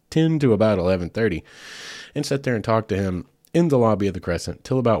about 10 to about 11:30. And sat there and talked to him in the lobby of the Crescent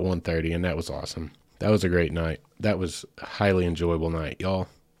till about 1:30. And that was awesome. That was a great night. That was a highly enjoyable night, y'all.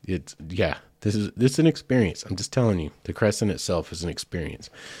 This is an experience. I'm just telling you. The Crescent itself is an experience.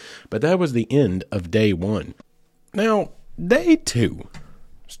 But that was the end of day one. Now, day two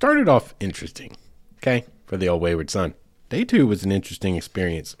started off interesting, okay, for the old wayward son. Day two was an interesting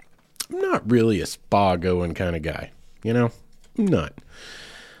experience. I'm not really a spa-going kind of guy, I'm not.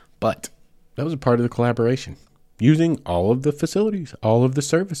 But that was a part of the collaboration, using all of the facilities, all of the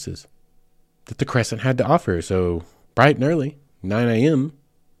services that the Crescent had to offer. So bright and early, 9 a.m.,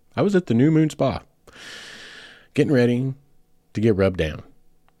 I was at the New Moon Spa, getting ready to get rubbed down,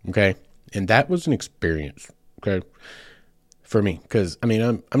 okay? And that was an experience, okay, for me, because,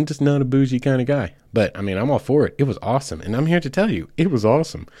 I'm just not a bougie kind of guy, but, I'm all for it. It was awesome, and I'm here to tell you, it was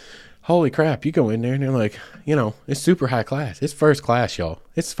awesome. Holy crap, you go in there, and they're like, it's super high class. It's first class, y'all.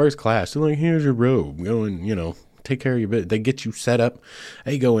 It's first class. They're like, here's your robe. Go and, take care of your bit. They get you set up.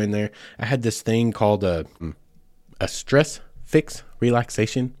 I go in there. I had this thing called a stress fix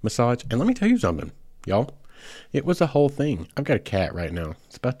relaxation massage, and let me tell you something, y'all. It was a whole thing. I've got a cat right now.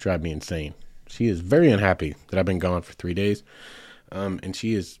 It's about to drive me insane. She is very unhappy that I've been gone for 3 days, and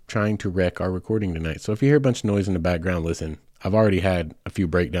she is trying to wreck our recording tonight. So if you hear a bunch of noise in the background, listen. I've already had a few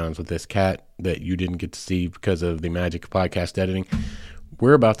breakdowns with this cat that you didn't get to see because of the magic of podcast editing.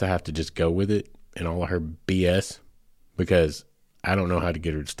 We're about to have to just go with it and all of her BS because I don't know how to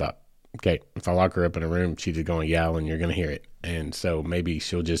get her to stop. Okay, if I lock her up in a room, she's just going to yell and you're going to hear it. And so maybe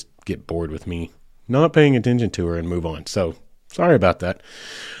she'll just get bored with me not paying attention to her and move on. So sorry about that.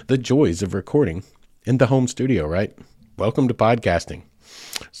 The joys of recording in the home studio, right? Welcome to podcasting.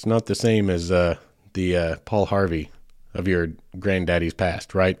 It's not the same as the Paul Harvey of your granddaddy's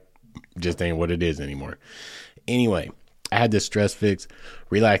past, right? Just ain't what it is anymore. Anyway, I had this stress fix,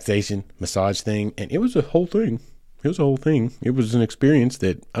 relaxation, massage thing, and it was a whole thing. It was an experience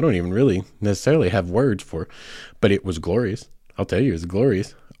that I don't even really necessarily have words for, but it was glorious. I'll tell you, it was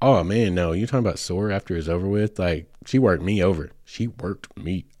glorious. Oh, man, no. You're talking about sore after it's over with? Like, she worked me over.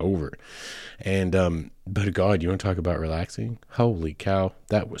 And, but God, you want to talk about relaxing? Holy cow.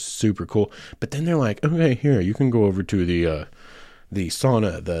 That was super cool. But then they're like, okay, here, you can go over to the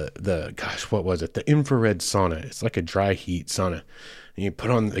sauna, gosh, what was it? The infrared sauna. It's like a dry heat sauna.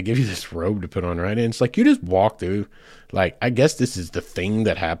 And they give you this robe to put on, right? And it's like, you just walk through. Like, I guess this is the thing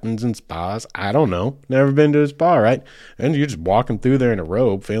that happens in spas. I don't know. Never been to a spa, right? And you're just walking through there in a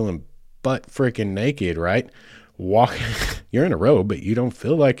robe, feeling butt freaking naked, right? walking, you're in a robe, but you don't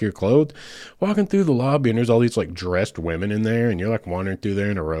feel like you're clothed, walking through the lobby, and there's all these like dressed women in there, and you're like wandering through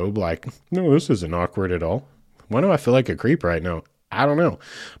there in a robe, like, no, this isn't awkward at all. Why do I feel like a creep right now? I don't know,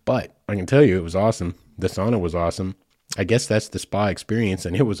 but I can tell you it was awesome. The sauna was awesome. I guess that's the spa experience,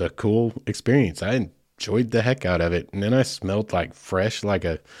 and it was a cool experience. I enjoyed the heck out of it. And then I smelled like fresh, like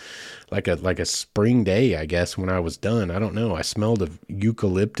a spring day, I guess, when I was done. I don't know. I smelled of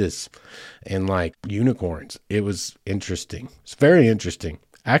eucalyptus and like unicorns. It was interesting. It's very interesting.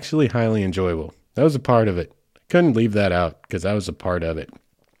 Actually, highly enjoyable. That was a part of it. I couldn't leave that out because I was a part of it.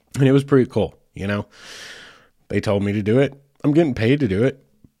 And it was pretty cool, you know. They told me to do it. I'm getting paid to do it.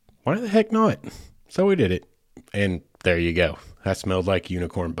 Why the heck not? So we did it. And there you go. I smelled like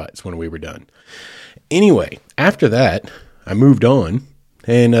unicorn butts when we were done. Anyway, after that, I moved on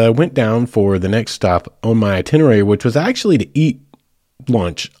and went down for the next stop on my itinerary, which was actually to eat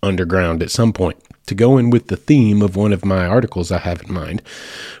lunch underground at some point, to go in with the theme of one of my articles I have in mind,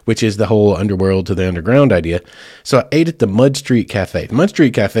 which is the whole underworld to the underground idea. So I ate at the Mud Street Cafe. The Mud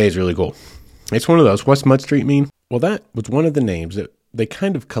Street Cafe is really cool. It's one of those. What's Mud Street mean? Well, that was one of the names that they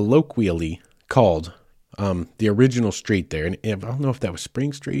kind of colloquially called the original street there. And I don't know if that was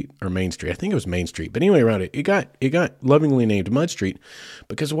Spring Street or Main Street. I think it was Main Street. But anyway, around it got lovingly named Mud Street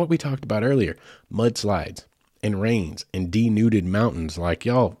because of what we talked about earlier. Mudslides and rains and denuded mountains. Like,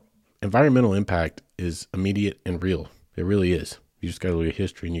 y'all, environmental impact is immediate and real. It really is. You just got to look at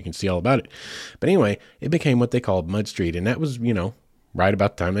history and you can see all about it. But anyway, it became what they called Mud Street. And that was, right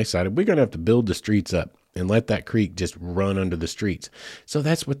about the time they decided we're going to have to build the streets up and let that creek just run under the streets. So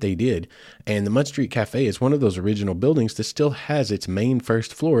that's what they did. And the Mud Street Cafe is one of those original buildings that still has its main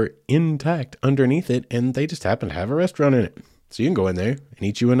first floor intact underneath it. And they just happen to have a restaurant in it. So you can go in there and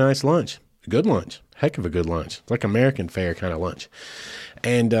eat you a nice lunch, a good lunch, heck of a good lunch. It's like American fare kind of lunch.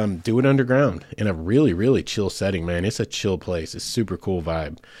 And do it underground in a really, really chill setting, man. It's a chill place. It's super cool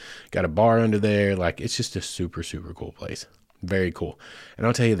vibe. Got a bar under there. Like, it's just a super, super cool place. Very cool. And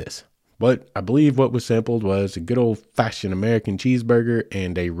I'll tell you this. I believe what was sampled was a good old-fashioned American cheeseburger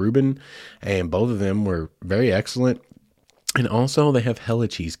and a Reuben, and both of them were very excellent. And also, they have hella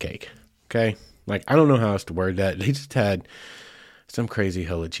cheesecake, okay? Like, I don't know how else to word that. They just had some crazy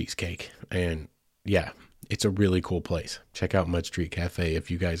hella cheesecake. And, yeah, it's a really cool place. Check out Mud Street Cafe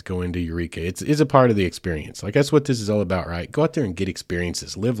if you guys go into Eureka. It's a part of the experience. Like, that's what this is all about, right? Go out there and get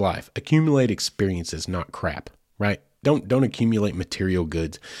experiences. Live life. Accumulate experiences, not crap, right? Don't accumulate material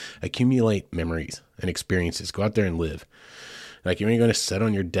goods. Accumulate memories and experiences. Go out there and live. Like, you ain't going to sit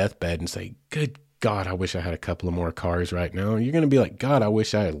on your deathbed and say, good God, I wish I had a couple of more cars right now. You're going to be like, God, I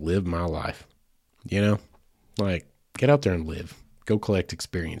wish I had lived my life. Like, get out there and live. Go collect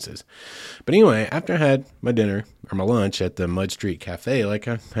experiences. But anyway, after I had my dinner or my lunch at the Mud Street Cafe, like,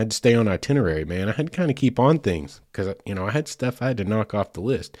 I had to stay on itinerary, man. I had to kind of keep on things because, I had stuff I had to knock off the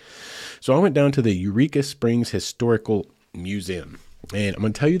list. So I went down to the Eureka Springs Historical Museum. And I'm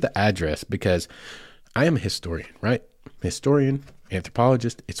going to tell you the address because I am a historian, right? Historian,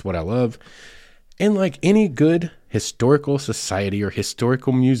 anthropologist. It's what I love. And like any good historical society or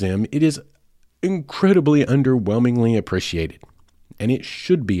historical museum, it is incredibly underwhelmingly appreciated. And it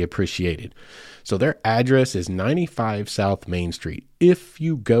should be appreciated. So their address is 95 South Main Street. If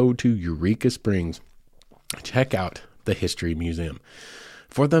you go to Eureka Springs, check out the History Museum.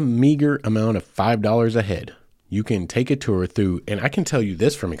 For the meager amount of $5 a head, you can take a tour through, and I can tell you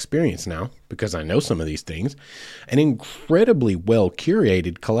this from experience now, because I know some of these things, an incredibly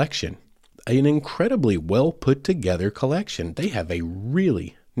well-curated collection, an incredibly well-put-together collection. They have a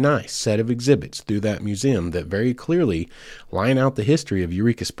really nice set of exhibits through that museum that very clearly line out the history of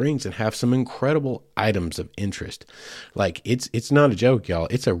Eureka Springs and have some incredible items of interest. Like, it's not a joke, y'all.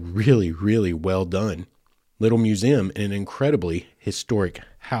 It's a really, really well done little museum in an incredibly historic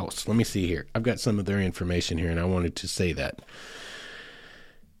house. Let me see here. I've got some of their information here, and I wanted to say that.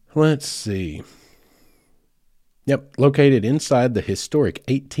 Let's see. Yep, located inside the historic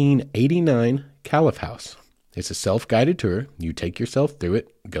 1889 Caliph House. It's a self-guided tour. You take yourself through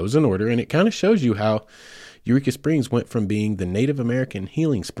it, goes in order, and it kind of shows you how Eureka Springs went from being the Native American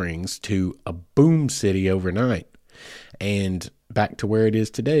healing springs to a boom city overnight and back to where it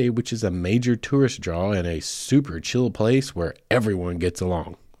is today, which is a major tourist draw and a super chill place where everyone gets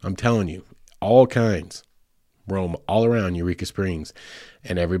along. I'm telling you, all kinds roam all around Eureka Springs,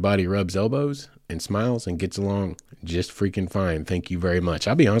 and everybody rubs elbows and smiles and gets along just freaking fine. Thank you very much.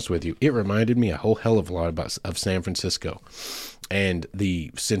 I'll be honest with you. It reminded me a whole hell of a lot of San Francisco and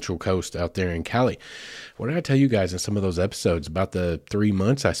the Central Coast out there in Cali. What did I tell you guys in some of those episodes about the 3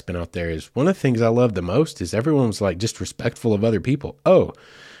 months I spent out there is one of the things I love the most is everyone was like just respectful of other people. Oh,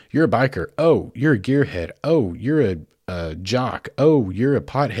 you're a biker. Oh, you're a gearhead. Oh, you're a jock. Oh, you're a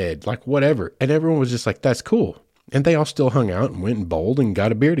pothead, like whatever. And everyone was just like, that's cool. And they all still hung out and went and bowled and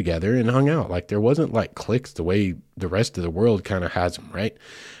got a beer together and hung out. Like there wasn't like cliques the way the rest of the world kind of has them, right?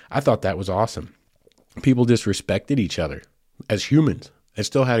 I thought that was awesome. People just respected each other as humans and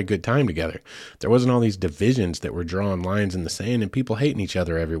still had a good time together. There wasn't all these divisions that were drawing lines in the sand and people hating each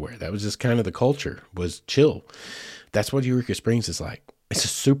other everywhere. That was just kind of the culture, was chill. That's what Eureka Springs is like. It's a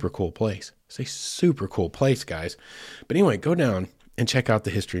super cool place. It's a super cool place, guys. But anyway, go down and check out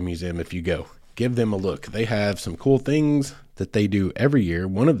the History Museum if you go. Give them a look. They have some cool things that they do every year.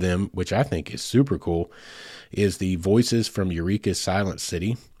 One of them, which I think is super cool, is the Voices from Eureka's Silent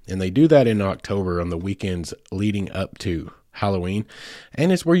City. And they do that in October on the weekends leading up to Halloween.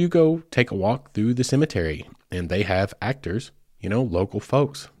 And it's where you go take a walk through the cemetery. And they have actors, local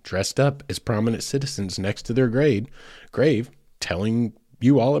folks dressed up as prominent citizens next to their grave telling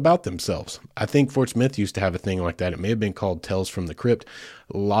you all about themselves. I think Fort Smith used to have a thing like that. It may have been called Tales from the Crypt.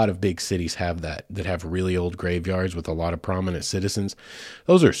 A lot of big cities have that have really old graveyards with a lot of prominent citizens.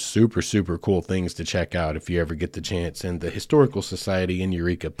 Those are super, super cool things to check out if you ever get the chance. And the Historical Society in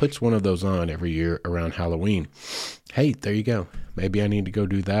Eureka puts one of those on every year around Halloween. Hey, there you go. Maybe I need to go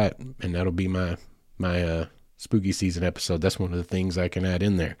do that, and that'll be my spooky season episode. That's one of the things I can add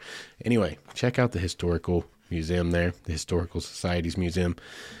in there. Anyway, check out the Historical Museum there, the Historical Society's museum.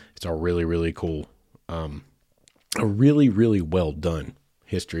 It's a really, really cool, a really, really well done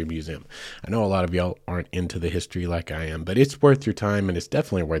history museum. I know a lot of y'all aren't into the history like I am, but it's worth your time, and it's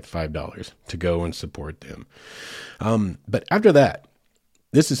definitely worth $5 to go and support them. But after that,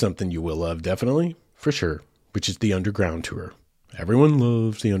 this is something you will love, definitely, for sure, which is the Underground Tour. Everyone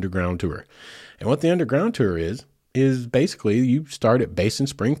loves the Underground Tour. And what the Underground Tour is basically you start at Basin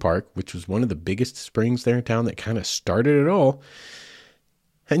Spring Park, which was one of the biggest springs there in town that kind of started it all.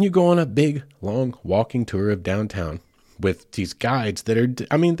 And you go on a big, long walking tour of downtown with these guides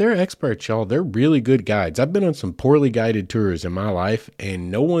that they're experts, y'all. They're really good guides. I've been on some poorly guided tours in my life, and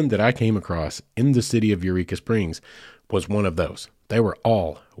no one that I came across in the city of Eureka Springs was one of those. They were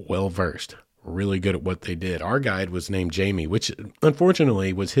all well-versed, really good at what they did. Our guide was named Jamie, which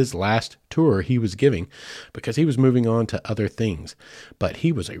unfortunately was his last tour he was giving because he was moving on to other things. But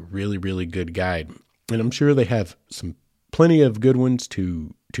he was a really, really good guide. And I'm sure they have plenty of good ones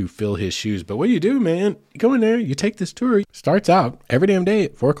to fill his shoes. But what do you do, man? You go in there, you take this tour. It starts out every damn day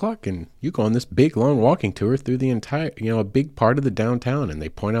at 4 o'clock, and you go on this big, long walking tour through the entire, a big part of the downtown, and they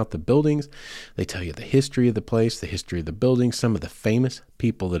point out the buildings. They tell you the history of the place, the history of the buildings, some of the famous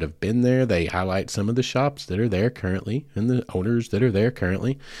people that have been there. They highlight some of the shops that are there currently and the owners that are there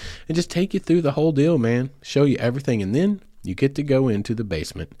currently, and just take you through the whole deal, man. Show you everything, and then you get to go into the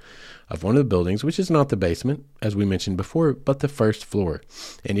basement of one of the buildings, which is not the basement, as we mentioned before, but the first floor.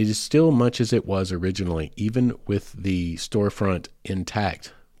 And it is still much as it was originally, even with the storefront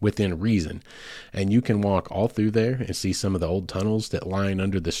intact within reason. And you can walk all through there and see some of the old tunnels that line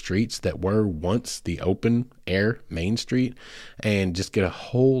under the streets that were once the open air Main Street, and just get a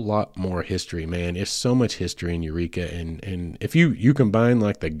whole lot more history, man. There's so much history in Eureka. And if you combine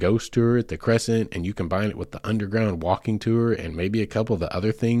like the ghost tour at the Crescent, and you combine it with the underground walking tour and maybe a couple of the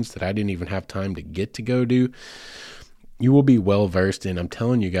other things that I didn't even have time to get to go do, you will be well versed in. I'm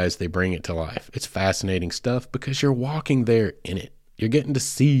telling you guys, they bring it to life. It's fascinating stuff because you're walking there in it. You're getting to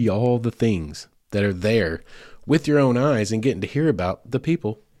see all the things that are there with your own eyes and getting to hear about the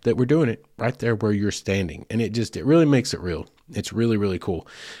people that were doing it right there where you're standing. And it really makes it real. It's really, really cool.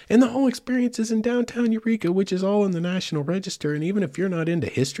 And the whole experience is in downtown Eureka, which is all in the National Register. And even if you're not into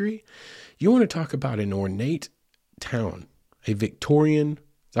history, you want to talk about an ornate town, a Victorian,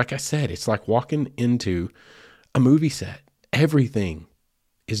 like I said, it's like walking into a movie set. Everything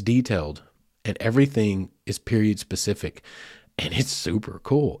is detailed and everything is period specific. And it's super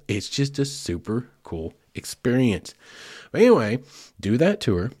cool. It's just a super cool experience. But anyway, do that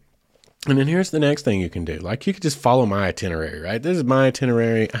tour. And then here's the next thing you can do. Like, you could just follow my itinerary, right? This is my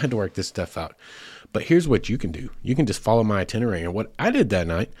itinerary. I had to work this stuff out. But here's what you can do. You can just follow my itinerary. And what I did that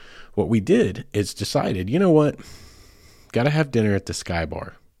night, what we did is decided, you know what? Got to have dinner at the Sky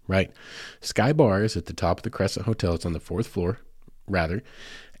Bar, right? Sky Bar is at the top of the Crescent Hotel. It's on the 4th floor, rather.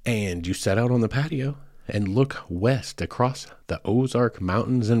 And you set out on the patio and look west across the Ozark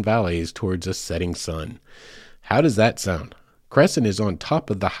Mountains and valleys towards a setting sun. How does that sound? Crescent is on top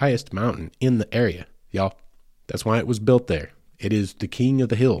of the highest mountain in the area, y'all. That's why it was built there. It is the king of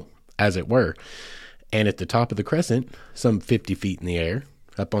the hill, as it were. And at the top of the Crescent, some 50 feet in the air,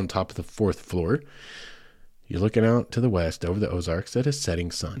 up on top of the 4th floor, you're looking out to the west over the Ozarks at a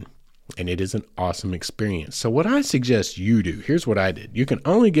setting sun. and it is an awesome experience. So what I suggest you do, here's what I did. You can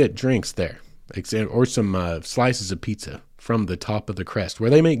only get drinks there, or some slices of pizza from the top of the Crest, where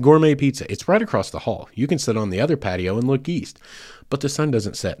they make gourmet pizza. It's right across the hall. You can sit on the other patio and look east, but the sun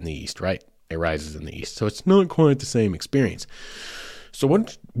doesn't set in the east, right? It rises in the east, so it's not quite the same experience. So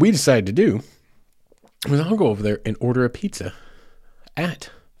what we decided to do was I'll go over there and order a pizza at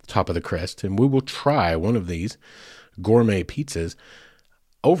the top of the Crest, and we will try one of these gourmet pizzas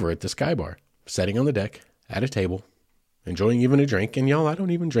over at the Sky Bar, sitting on the deck at a table, enjoying even a drink. And y'all, I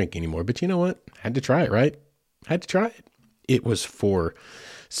don't even drink anymore, but you know what? Had to try it, right? Had to try it. It was for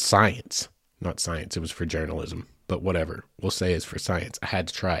science, not science. It was for journalism, but whatever. We'll say it's for science. I had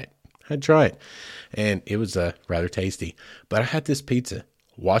to try it. And it was rather tasty. But I had this pizza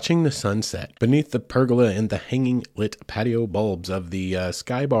watching the sunset beneath the pergola and the hanging lit patio bulbs of the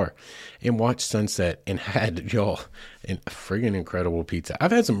Sky Bar, and watched sunset, and had, y'all, a friggin' incredible pizza.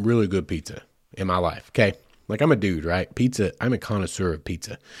 I've had some really good pizza in my life, okay? Like, I'm a dude, right? Pizza, I'm a connoisseur of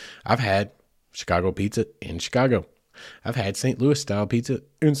pizza. I've had Chicago pizza in Chicago. I've had St. Louis style pizza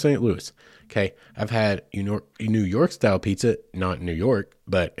in St. Louis. Okay. I've had New York style pizza, not in New York,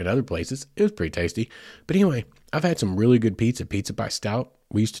 but in other places. It was pretty tasty. But anyway, I've had some really good pizza. Pizza by Stout.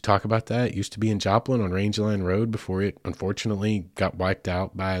 We used to talk about that. It used to be in Joplin on Rangeline Road before it unfortunately got wiped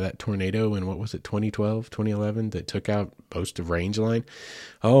out by that tornado in, 2012, 2011, that took out most of Rangeline.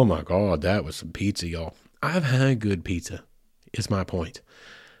 Oh my God, that was some pizza, y'all. I've had good pizza, is my point.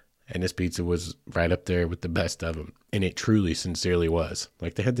 And this pizza was right up there with the best of them. And it truly, sincerely was.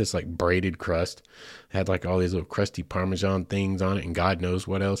 Like, they had this like braided crust. It had like all these little crusty Parmesan things on it and God knows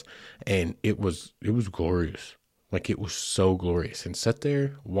what else. And it was glorious. Like, it was so glorious. And sat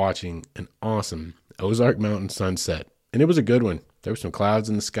there watching an awesome Ozark Mountain sunset. And it was a good one. There were some clouds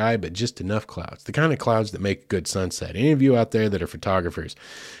in the sky, but just enough clouds. The kind of clouds that make a good sunset. Any of you out there that are photographers,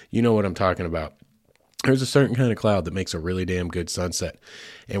 you know what I'm talking about. There's a certain kind of cloud that makes a really damn good sunset.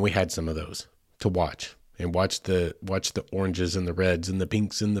 And we had some of those to watch. And watch the oranges and the reds and the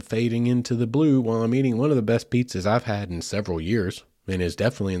pinks and the fading into the blue while I'm eating one of the best pizzas I've had in several years. And is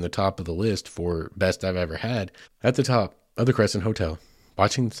definitely in the top of the list for best I've ever had, at the top of the Crescent Hotel,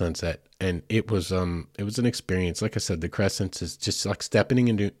 watching the sunset. And it was an experience. Like I said, the Crescent is just like stepping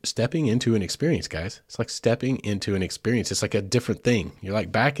into an experience, guys. It's like stepping into an experience. It's like a different thing. You're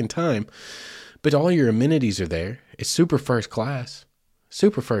like back in time. But all your amenities are there. It's super first class.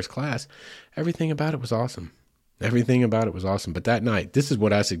 Everything about it was awesome. But that night, this is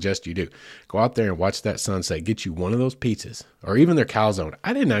what I suggest you do. Go out there and watch that sunset. Get you one of those pizzas, or even their calzone.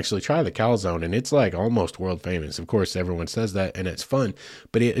 I didn't actually try the calzone, and it's like almost world famous. Of course, everyone says that, and it's fun,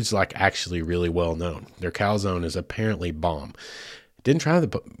 but it's like actually really well known. Their calzone is apparently bomb. Didn't try the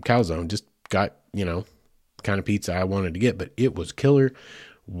calzone, just got, the kind of pizza I wanted to get, but it was killer.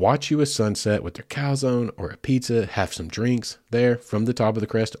 Watch you a sunset with their calzone or a pizza, have some drinks there from the top of the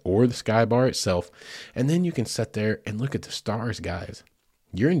Crest or the Sky Bar itself, and then you can sit there and look at the stars, guys.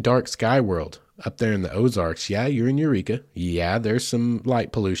 You're in dark sky world up there in the Ozarks. Yeah, you're in Eureka. Yeah, there's some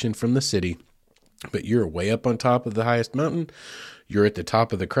light pollution from the city, but you're way up on top of the highest mountain. You're at the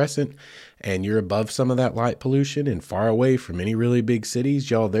top of the Crescent, and you're above some of that light pollution and far away from any really big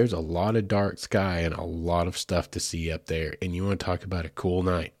cities. Y'all, there's a lot of dark sky and a lot of stuff to see up there. And you want to talk about a cool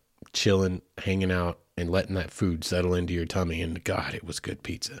night, chilling, hanging out, and letting that food settle into your tummy. And God, it was good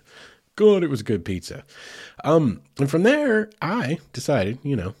pizza. And from there, I decided,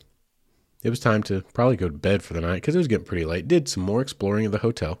 it was time to probably go to bed for the night because it was getting pretty late. Did some more exploring of the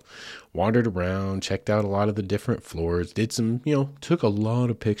hotel, wandered around, checked out a lot of the different floors, did some, took a lot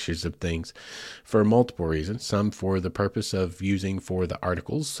of pictures of things for multiple reasons. Some for the purpose of using for the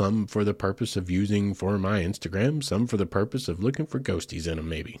articles, some for the purpose of using for my Instagram, some for the purpose of looking for ghosties in them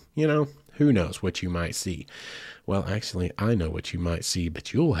maybe. Who knows what you might see. Well, actually, I know what you might see,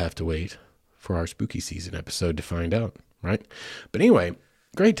 but you'll have to wait for our spooky season episode to find out, right? But anyway,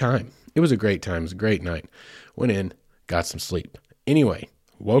 great time. It was a great time. It was a great night. Went in, got some sleep. Anyway,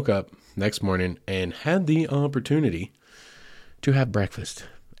 woke up next morning and had the opportunity to have breakfast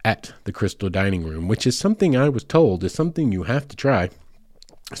at the Crystal Dining Room, which is something I was told is something you have to try,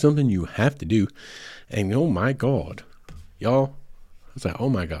 something you have to do. And oh my God, y'all, I was like, oh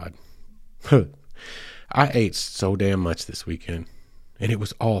my God. I ate so damn much this weekend, and it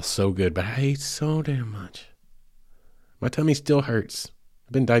was all so good, but I ate so damn much. My tummy still hurts.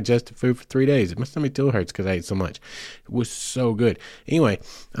 I've been digesting food for 3 days. My stomach still hurts because I ate so much. It was so good. Anyway,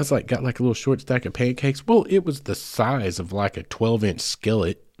 I was like, got like a little short stack of pancakes. Well, it was the size of like a 12-inch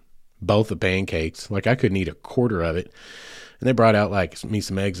skillet, both the pancakes. Like I couldn't eat a quarter of it. And they brought out like me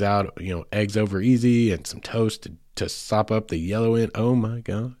some eggs out, eggs over easy and some toast to sop up the yellow end. Oh my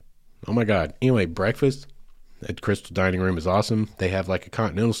God. Oh my God. Anyway, breakfast at Crystal Dining Room is awesome. They have like a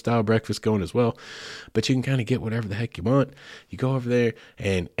continental style breakfast going as well, but you can kind of get whatever the heck you want. You go over there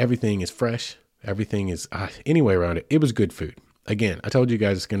and everything is fresh. Everything is anyway around it. It was good food. Again, I told you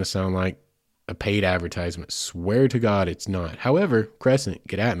guys it's going to sound like a paid advertisement. Swear to God, it's not. However, Crescent,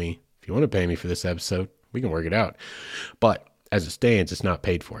 get at me. If you want to pay me for this episode, we can work it out. But as it stands, it's not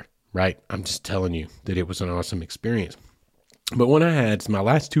paid for, right? I'm just telling you that it was an awesome experience. But when I had my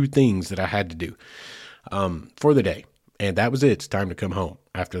last two things that I had to do for the day, and that was it. It's time to come home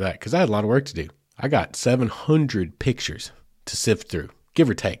after that because I had a lot of work to do. I got 700 pictures to sift through, give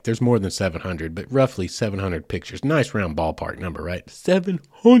or take. There's more than 700, but roughly 700 pictures. Nice round ballpark number, right?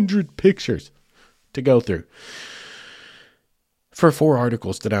 700 pictures to go through for 4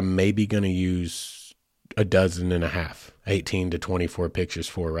 articles that I'm maybe going to use a dozen and a half, 18 to 24 pictures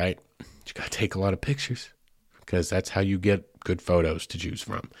for, right? You got to take a lot of pictures because that's how you get good photos to choose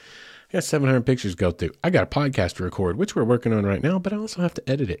from. I got 700 pictures to go through. I got a podcast to record, which we're working on right now, but I also have to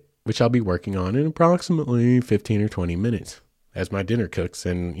edit it, which I'll be working on in approximately 15 or 20 minutes as my dinner cooks.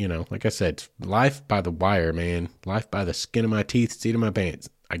 And, like I said, life by the wire, man. Life by the skin of my teeth, seat of my pants.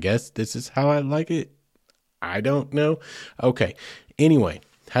 I guess this is how I like it. I don't know. Okay. Anyway,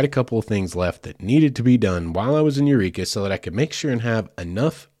 had a couple of things left that needed to be done while I was in Eureka so that I could make sure and have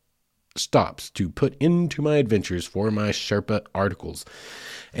enough stops to put into my adventures for my Sherpa articles.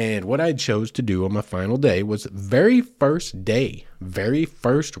 And what I chose to do on my final day was very first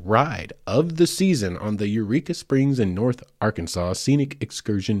ride of the season on the Eureka Springs in North Arkansas Scenic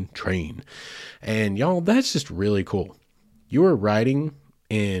Excursion Train. And y'all, that's just really cool. You are riding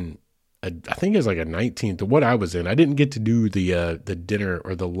in I think it was like a 19th, what I was in. I didn't get to do the dinner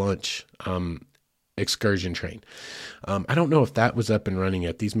or the lunch excursion train. I don't know if that was up and running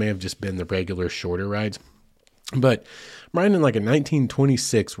yet. These may have just been the regular shorter rides. But I'm riding in like a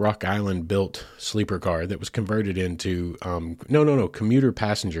 1926 Rock Island built sleeper car that was converted into commuter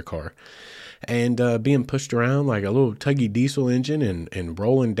passenger car. And being pushed around like a little tuggy diesel engine and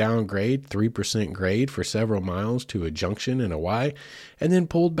rolling down grade, 3% grade for several miles to a junction and a Y, and then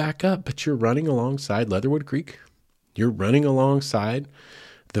pulled back up. But you're running alongside Leatherwood Creek. You're running alongside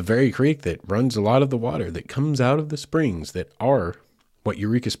the very creek that runs a lot of the water that comes out of the springs that are what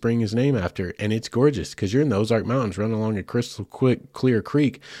Eureka Spring is named after. And it's gorgeous because you're in the Ozark Mountains running along a crystal clear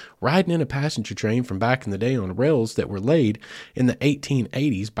creek, riding in a passenger train from back in the day on rails that were laid in the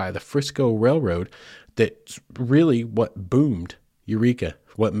 1880s by the Frisco Railroad. That's really what boomed Eureka,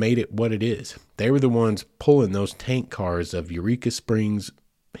 what made it what it is. They were the ones pulling those tank cars of Eureka Springs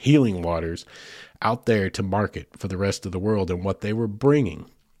healing waters out there to market for the rest of the world, and what they were bringing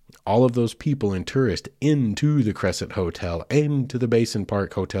all of those people and tourists into the Crescent Hotel and to the Basin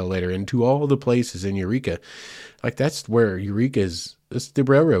Park Hotel later, and to all the places in Eureka. Like, that's where Eureka is. It's the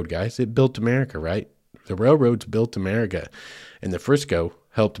railroad, guys. It built America, right? The railroads built America, and the Frisco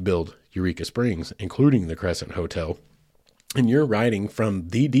helped build Eureka Springs, including the Crescent Hotel. And you're riding from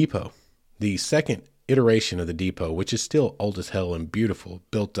the depot, the second iteration of the depot, which is still old as hell and beautiful,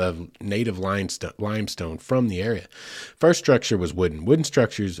 built of native limestone from the area. First structure was wooden. Wooden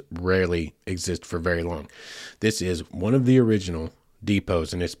structures rarely exist for very long. This is one of the original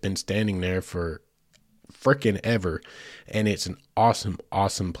depots, and it's been standing there for frickin' ever, and it's an awesome,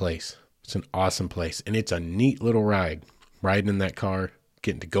 awesome place. It's an awesome place, and it's a neat little ride, riding in that car,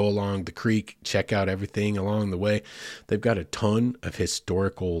 getting to go along the creek, check out everything along the way. They've got a ton of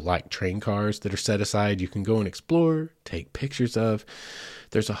historical train cars that are set aside. You can go and explore, take pictures of.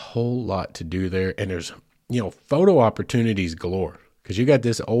 There's a whole lot to do there. And there's, photo opportunities galore, because you got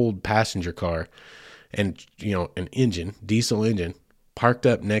this old passenger car and, an engine, diesel engine, parked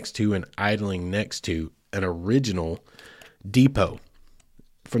up next to and idling next to an original depot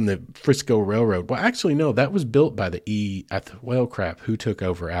from the Frisco Railroad. Well, actually, no, that was built by who took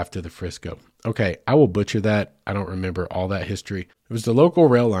over after the Frisco? Okay, I will butcher that. I don't remember all that history. It was the local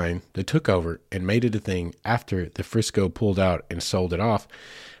rail line that took over and made it a thing after the Frisco pulled out and sold it off.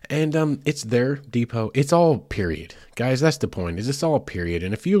 And it's their depot. It's all period. Guys, that's the point, is it's all period.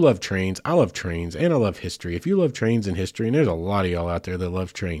 And if you love trains, I love trains, and I love history. If you love trains and history, and there's a lot of y'all out there that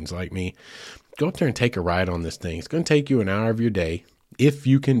love trains like me, go up there and take a ride on this thing. It's going to take you an hour of your day. If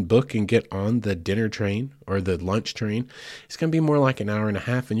you can book and get on the dinner train or the lunch train, it's going to be more like an hour and a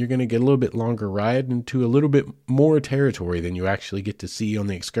half, and you're going to get a little bit longer ride into a little bit more territory than you actually get to see on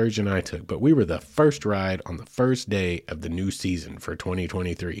the excursion I took. But we were the first ride on the first day of the new season for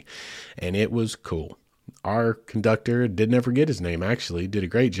 2023, and it was cool. Our conductor, did never get his name, actually, did a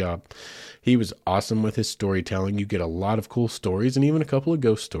great job. He was awesome with his storytelling. You get a lot of cool stories and even a couple of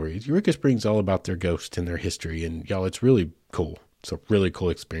ghost stories. Eureka Springs is all about their ghosts and their history, and y'all, it's really cool. It's a really cool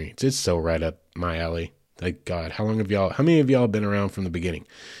experience. It's so right up my alley. Thank God. How many of y'all have been around from the beginning?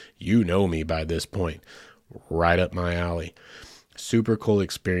 You know me by this point. Right up my alley. Super cool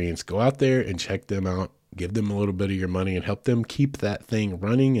experience. Go out there and check them out. Give them a little bit of your money and help them keep that thing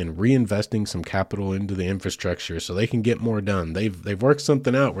running and reinvesting some capital into the infrastructure so they can get more done. They've worked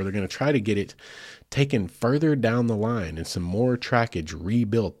something out where they're going to try to get it taken further down the line and some more trackage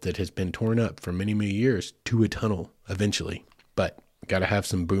rebuilt that has been torn up for many, many years to a tunnel eventually. But got to have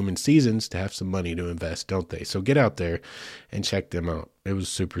some booming seasons to have some money to invest, don't they? So get out there and check them out. It was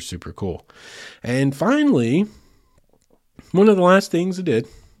super, super cool. And finally, one of the last things I did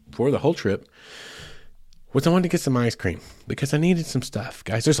for the whole trip was I wanted to get some ice cream because I needed some stuff.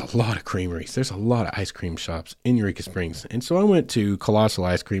 Guys, there's a lot of creameries. There's a lot of ice cream shops in Eureka Springs. And so I went to Colossal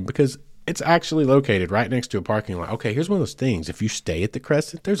Ice Cream because it's actually located right next to a parking lot. Okay, here's one of those things. If you stay at the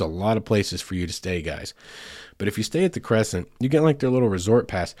Crescent, there's a lot of places for you to stay, guys. But if you stay at the Crescent, you get like their little resort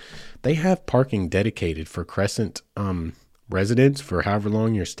pass. They have parking dedicated for Crescent residents for however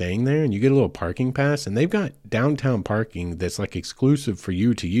long you're staying there, and you get a little parking pass, and they've got downtown parking that's like exclusive for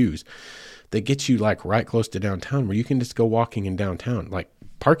you to use. That gets you like right close to downtown where you can just go walking in downtown. Like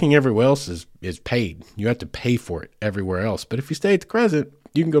parking everywhere else is paid. You have to pay for it everywhere else. But if you stay at the Crescent,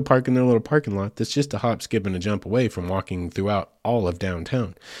 you can go park in their little parking lot that's just a hop, skip, and a jump away from walking throughout all of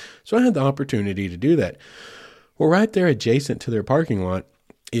downtown. So I had the opportunity to do that. Well, right there adjacent to their parking lot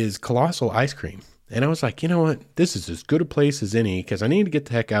is Colossal Ice Cream. And I was like, you know what? This is as good a place as any because I need to get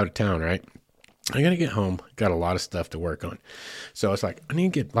the heck out of town, right? I got to get home. Got a lot of stuff to work on. So I was like, I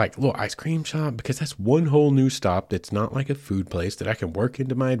need to get like a little ice cream shop because that's one whole new stop that's not like a food place that I can work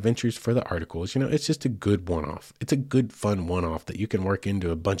into my adventures for the articles. You know, it's just a good one-off. It's a good, fun one-off that you can work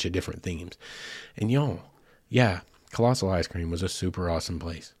into a bunch of different themes. And y'all, yeah, Colossal Ice Cream was a super awesome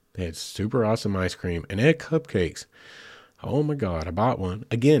place. They had super awesome ice cream and they had cupcakes. Oh my God, I bought one.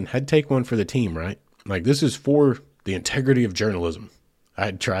 Again, had to take one for the team, right? Like this is for the integrity of journalism. I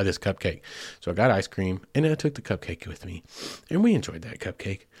had to try this cupcake. So I got ice cream and I took the cupcake with me. And we enjoyed that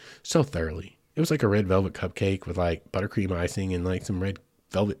cupcake so thoroughly. It was like a red velvet cupcake with like buttercream icing and like some red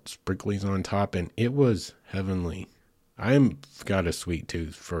velvet sprinklings on top. And it was heavenly. I've got a sweet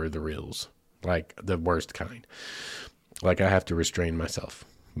tooth for the reals. Like the worst kind. Like I have to restrain myself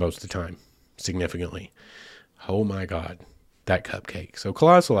most of the time. Significantly. Oh my God. That cupcake. So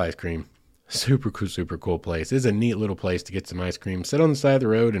Colossal Ice Cream. Super cool place. It's a neat little place to get some ice cream, sit on the side of the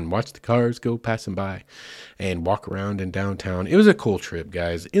road and watch the cars go passing by and walk around in downtown. It was a cool trip,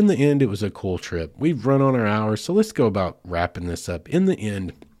 guys. In the end, it was a cool trip. We've run on our hours, so let's go about wrapping this up. In the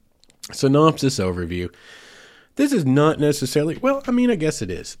end, synopsis overview. This is not necessarily, well, I mean, I guess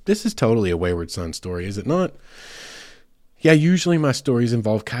it is. This is totally a Wayward Son story, is it not? Yeah, usually my stories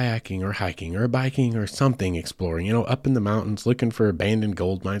involve kayaking or hiking or biking or something exploring, you know, up in the mountains looking for abandoned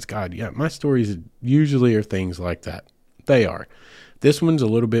gold mines. God, yeah, my stories usually are things like that. They are. This one's a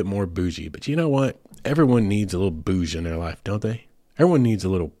little bit more bougie, but you know what? Everyone needs a little bougie in their life, don't they? Everyone needs a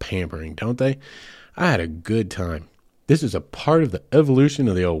little pampering, don't they? I had a good time. This is a part of the evolution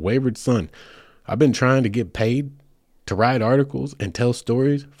of the old Wayward Son. I've been trying to get paid to write articles and tell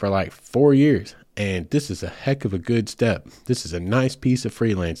stories for like 4 years. And this is a heck of a good step. This is a nice piece of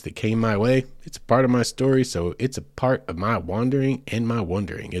freelance that came my way. It's a part of my story, so it's a part of my wandering and my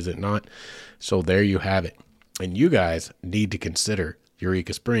wondering, is it not? So there you have it. And you guys need to consider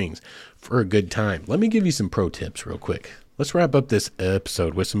Eureka Springs for a good time. Let me give you some pro tips real quick. Let's wrap up this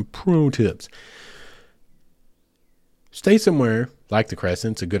episode with some pro tips. Stay somewhere like the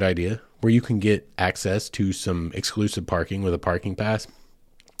Crescent's a good idea, where you can get access to some exclusive parking with a parking pass.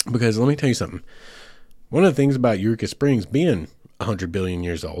 Because let me tell you something. One of the things about Eureka Springs being 100 billion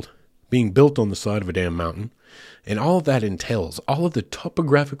years old, being built on the side of a damn mountain, and all of that entails, all of the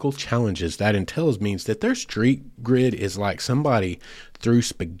topographical challenges that entails means that their street grid is like somebody threw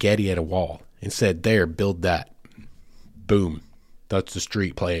spaghetti at a wall and said, there, build that. Boom. That's the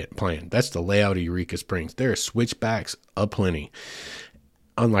street plan. That's the layout of Eureka Springs. There are switchbacks aplenty.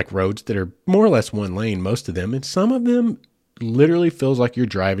 Unlike roads that are more or less one lane, most of them, and some of them literally feels like you're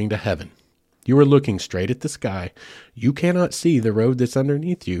driving to heaven. You are looking straight at the sky. You cannot see the road that's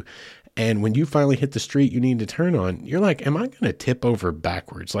underneath you. And when you finally hit the street you need to turn on, you're like, am I going to tip over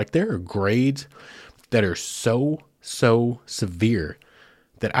backwards? Like there are grades that are so severe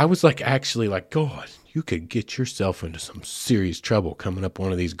that I was like, actually like, God, you could get yourself into some serious trouble coming up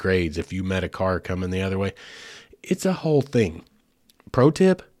one of these grades if you met a car coming the other way. It's a whole thing. Pro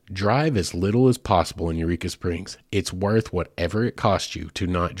tip, drive as little as possible in Eureka Springs. It's worth whatever it costs you to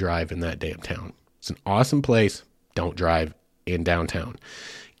not drive in that damn town. It's an awesome place. Don't drive in downtown.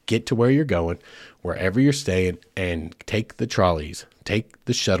 get to where you're going, wherever you're staying, and take the trolleys, take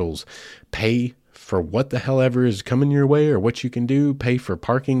the shuttles, pay for what the hell ever is coming your way or what you can do, pay for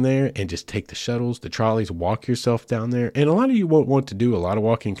parking there, and just take the shuttles, the trolleys, walk yourself down there. And a lot of you won't want to do a lot of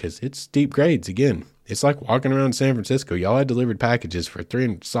walking because it's steep grades. Again, it's like walking around San Francisco. Y'all had delivered packages for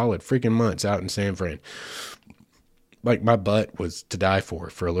 3 solid freaking months out in San Fran. Like, my butt was to die for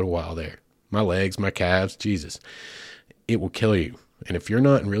a little while there. My legs, my calves, Jesus. It will kill you. And if you're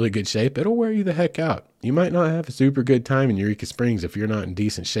not in really good shape, it'll wear you the heck out. You might not have a super good time in Eureka Springs if you're not in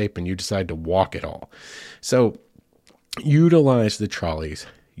decent shape and you decide to walk it all. So utilize the trolleys,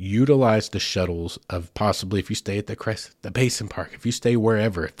 utilize the shuttles of possibly if you stay at the Crescent, the Basin Park, if you stay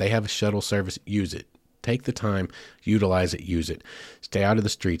wherever, if they have a shuttle service, use it. Take the time, utilize it, use it. Stay out of the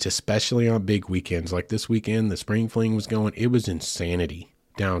streets, especially on big weekends. Like this weekend, the Spring Fling was going. It was insanity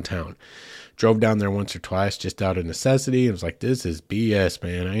downtown. Drove down there once or twice just out of necessity. It was like, this is BS,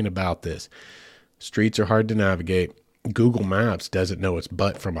 man. I ain't about this. Streets are hard to navigate. Google Maps doesn't know its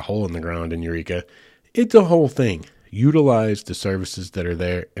butt from a hole in the ground in Eureka. It's a whole thing. Utilize the services that are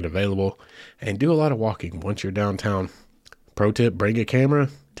there and available and do a lot of walking once you're downtown. Pro tip, bring a camera.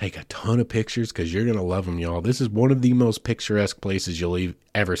 Take a ton of pictures because you're going to love them, y'all. This is one of the most picturesque places you'll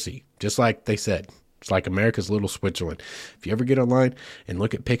ever see. Just like they said. It's like America's little Switzerland. If you ever get online and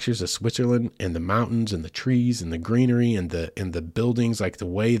look at pictures of Switzerland and the mountains and the trees and the greenery and the buildings, like the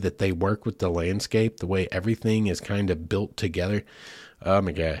way that they work with the landscape, the way everything is kind of built together. Oh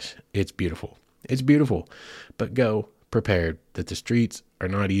my gosh, it's beautiful. It's beautiful. But go prepared that the streets are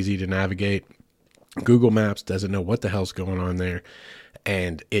not easy to navigate. Google Maps doesn't know what the hell's going on there.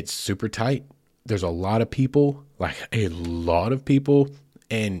 And it's super tight. There's a lot of people, like a lot of people.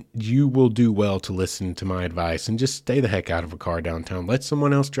 And you will do well to listen to my advice and just stay the heck out of a car downtown. Let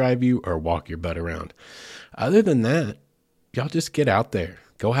someone else drive you or walk your butt around. Other than that, y'all just get out there.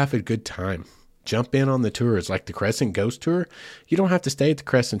 Go have a good time. Jump in on the tours like the Crescent Ghost Tour. You don't have to stay at the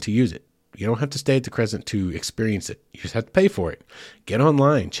Crescent to use it. You don't have to stay at the Crescent to experience it. You just have to pay for it. Get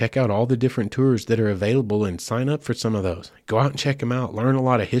online. Check out all the different tours that are available and sign up for some of those. Go out and check them out. Learn a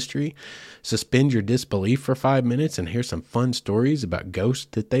lot of history. Suspend your disbelief for 5 minutes and hear some fun stories about ghosts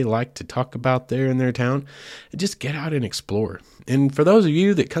that they like to talk about there in their town. And just get out and explore. And for those of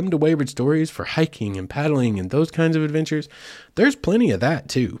you that come to Wayward Stories for hiking and paddling and those kinds of adventures, there's plenty of that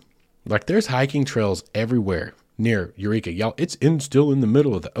too. Like there's hiking trails everywhere near Eureka. Y'all, it's still in the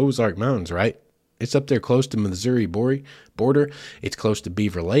middle of the Ozark Mountains, right? It's up there close to Missouri border. It's close to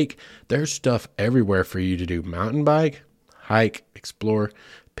Beaver Lake. There's stuff everywhere for you to do. Mountain bike, hike, explore,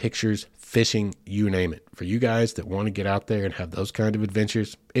 pictures, fishing, you name it. For you guys that want to get out there and have those kind of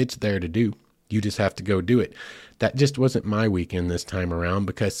adventures, it's there to do. You just have to go do it. That just wasn't my weekend this time around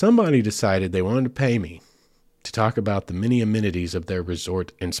because somebody decided they wanted to pay me to talk about the many amenities of their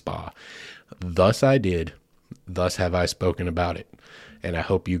resort and spa. Thus I did. Thus have I spoken about it. And I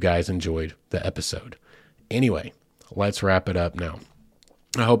hope you guys enjoyed the episode. Anyway, let's wrap it up now.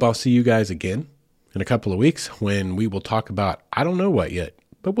 I hope I'll see you guys again in a couple of weeks when we will talk about, I don't know what yet,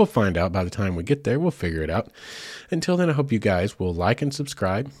 but we'll find out by the time we get there. We'll figure it out. Until then, I hope you guys will like and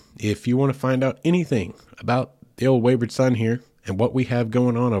subscribe. If you want to find out anything about the old Wayward Son here and what we have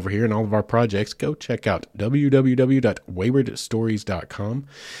going on over here and all of our projects, go check out www.waywardstories.com.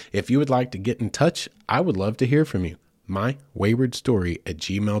 If you would like to get in touch, I would love to hear from you.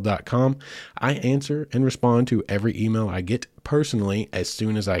 mywaywardstory@gmail.com. I answer and respond to every email I get personally as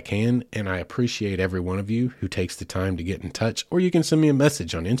soon as I can, and I appreciate every one of you who takes the time to get in touch. Or you can send me a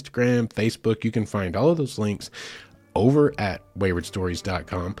message on Instagram, Facebook. You can find all of those links over at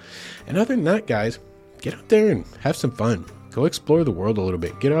waywardstories.com. And other than that, guys, get out there and have some fun. Go explore the world a little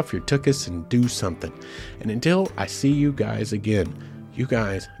bit. Get off your tuchus and do something. And until I see you guys again, you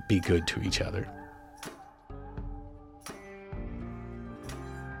guys be good to each other.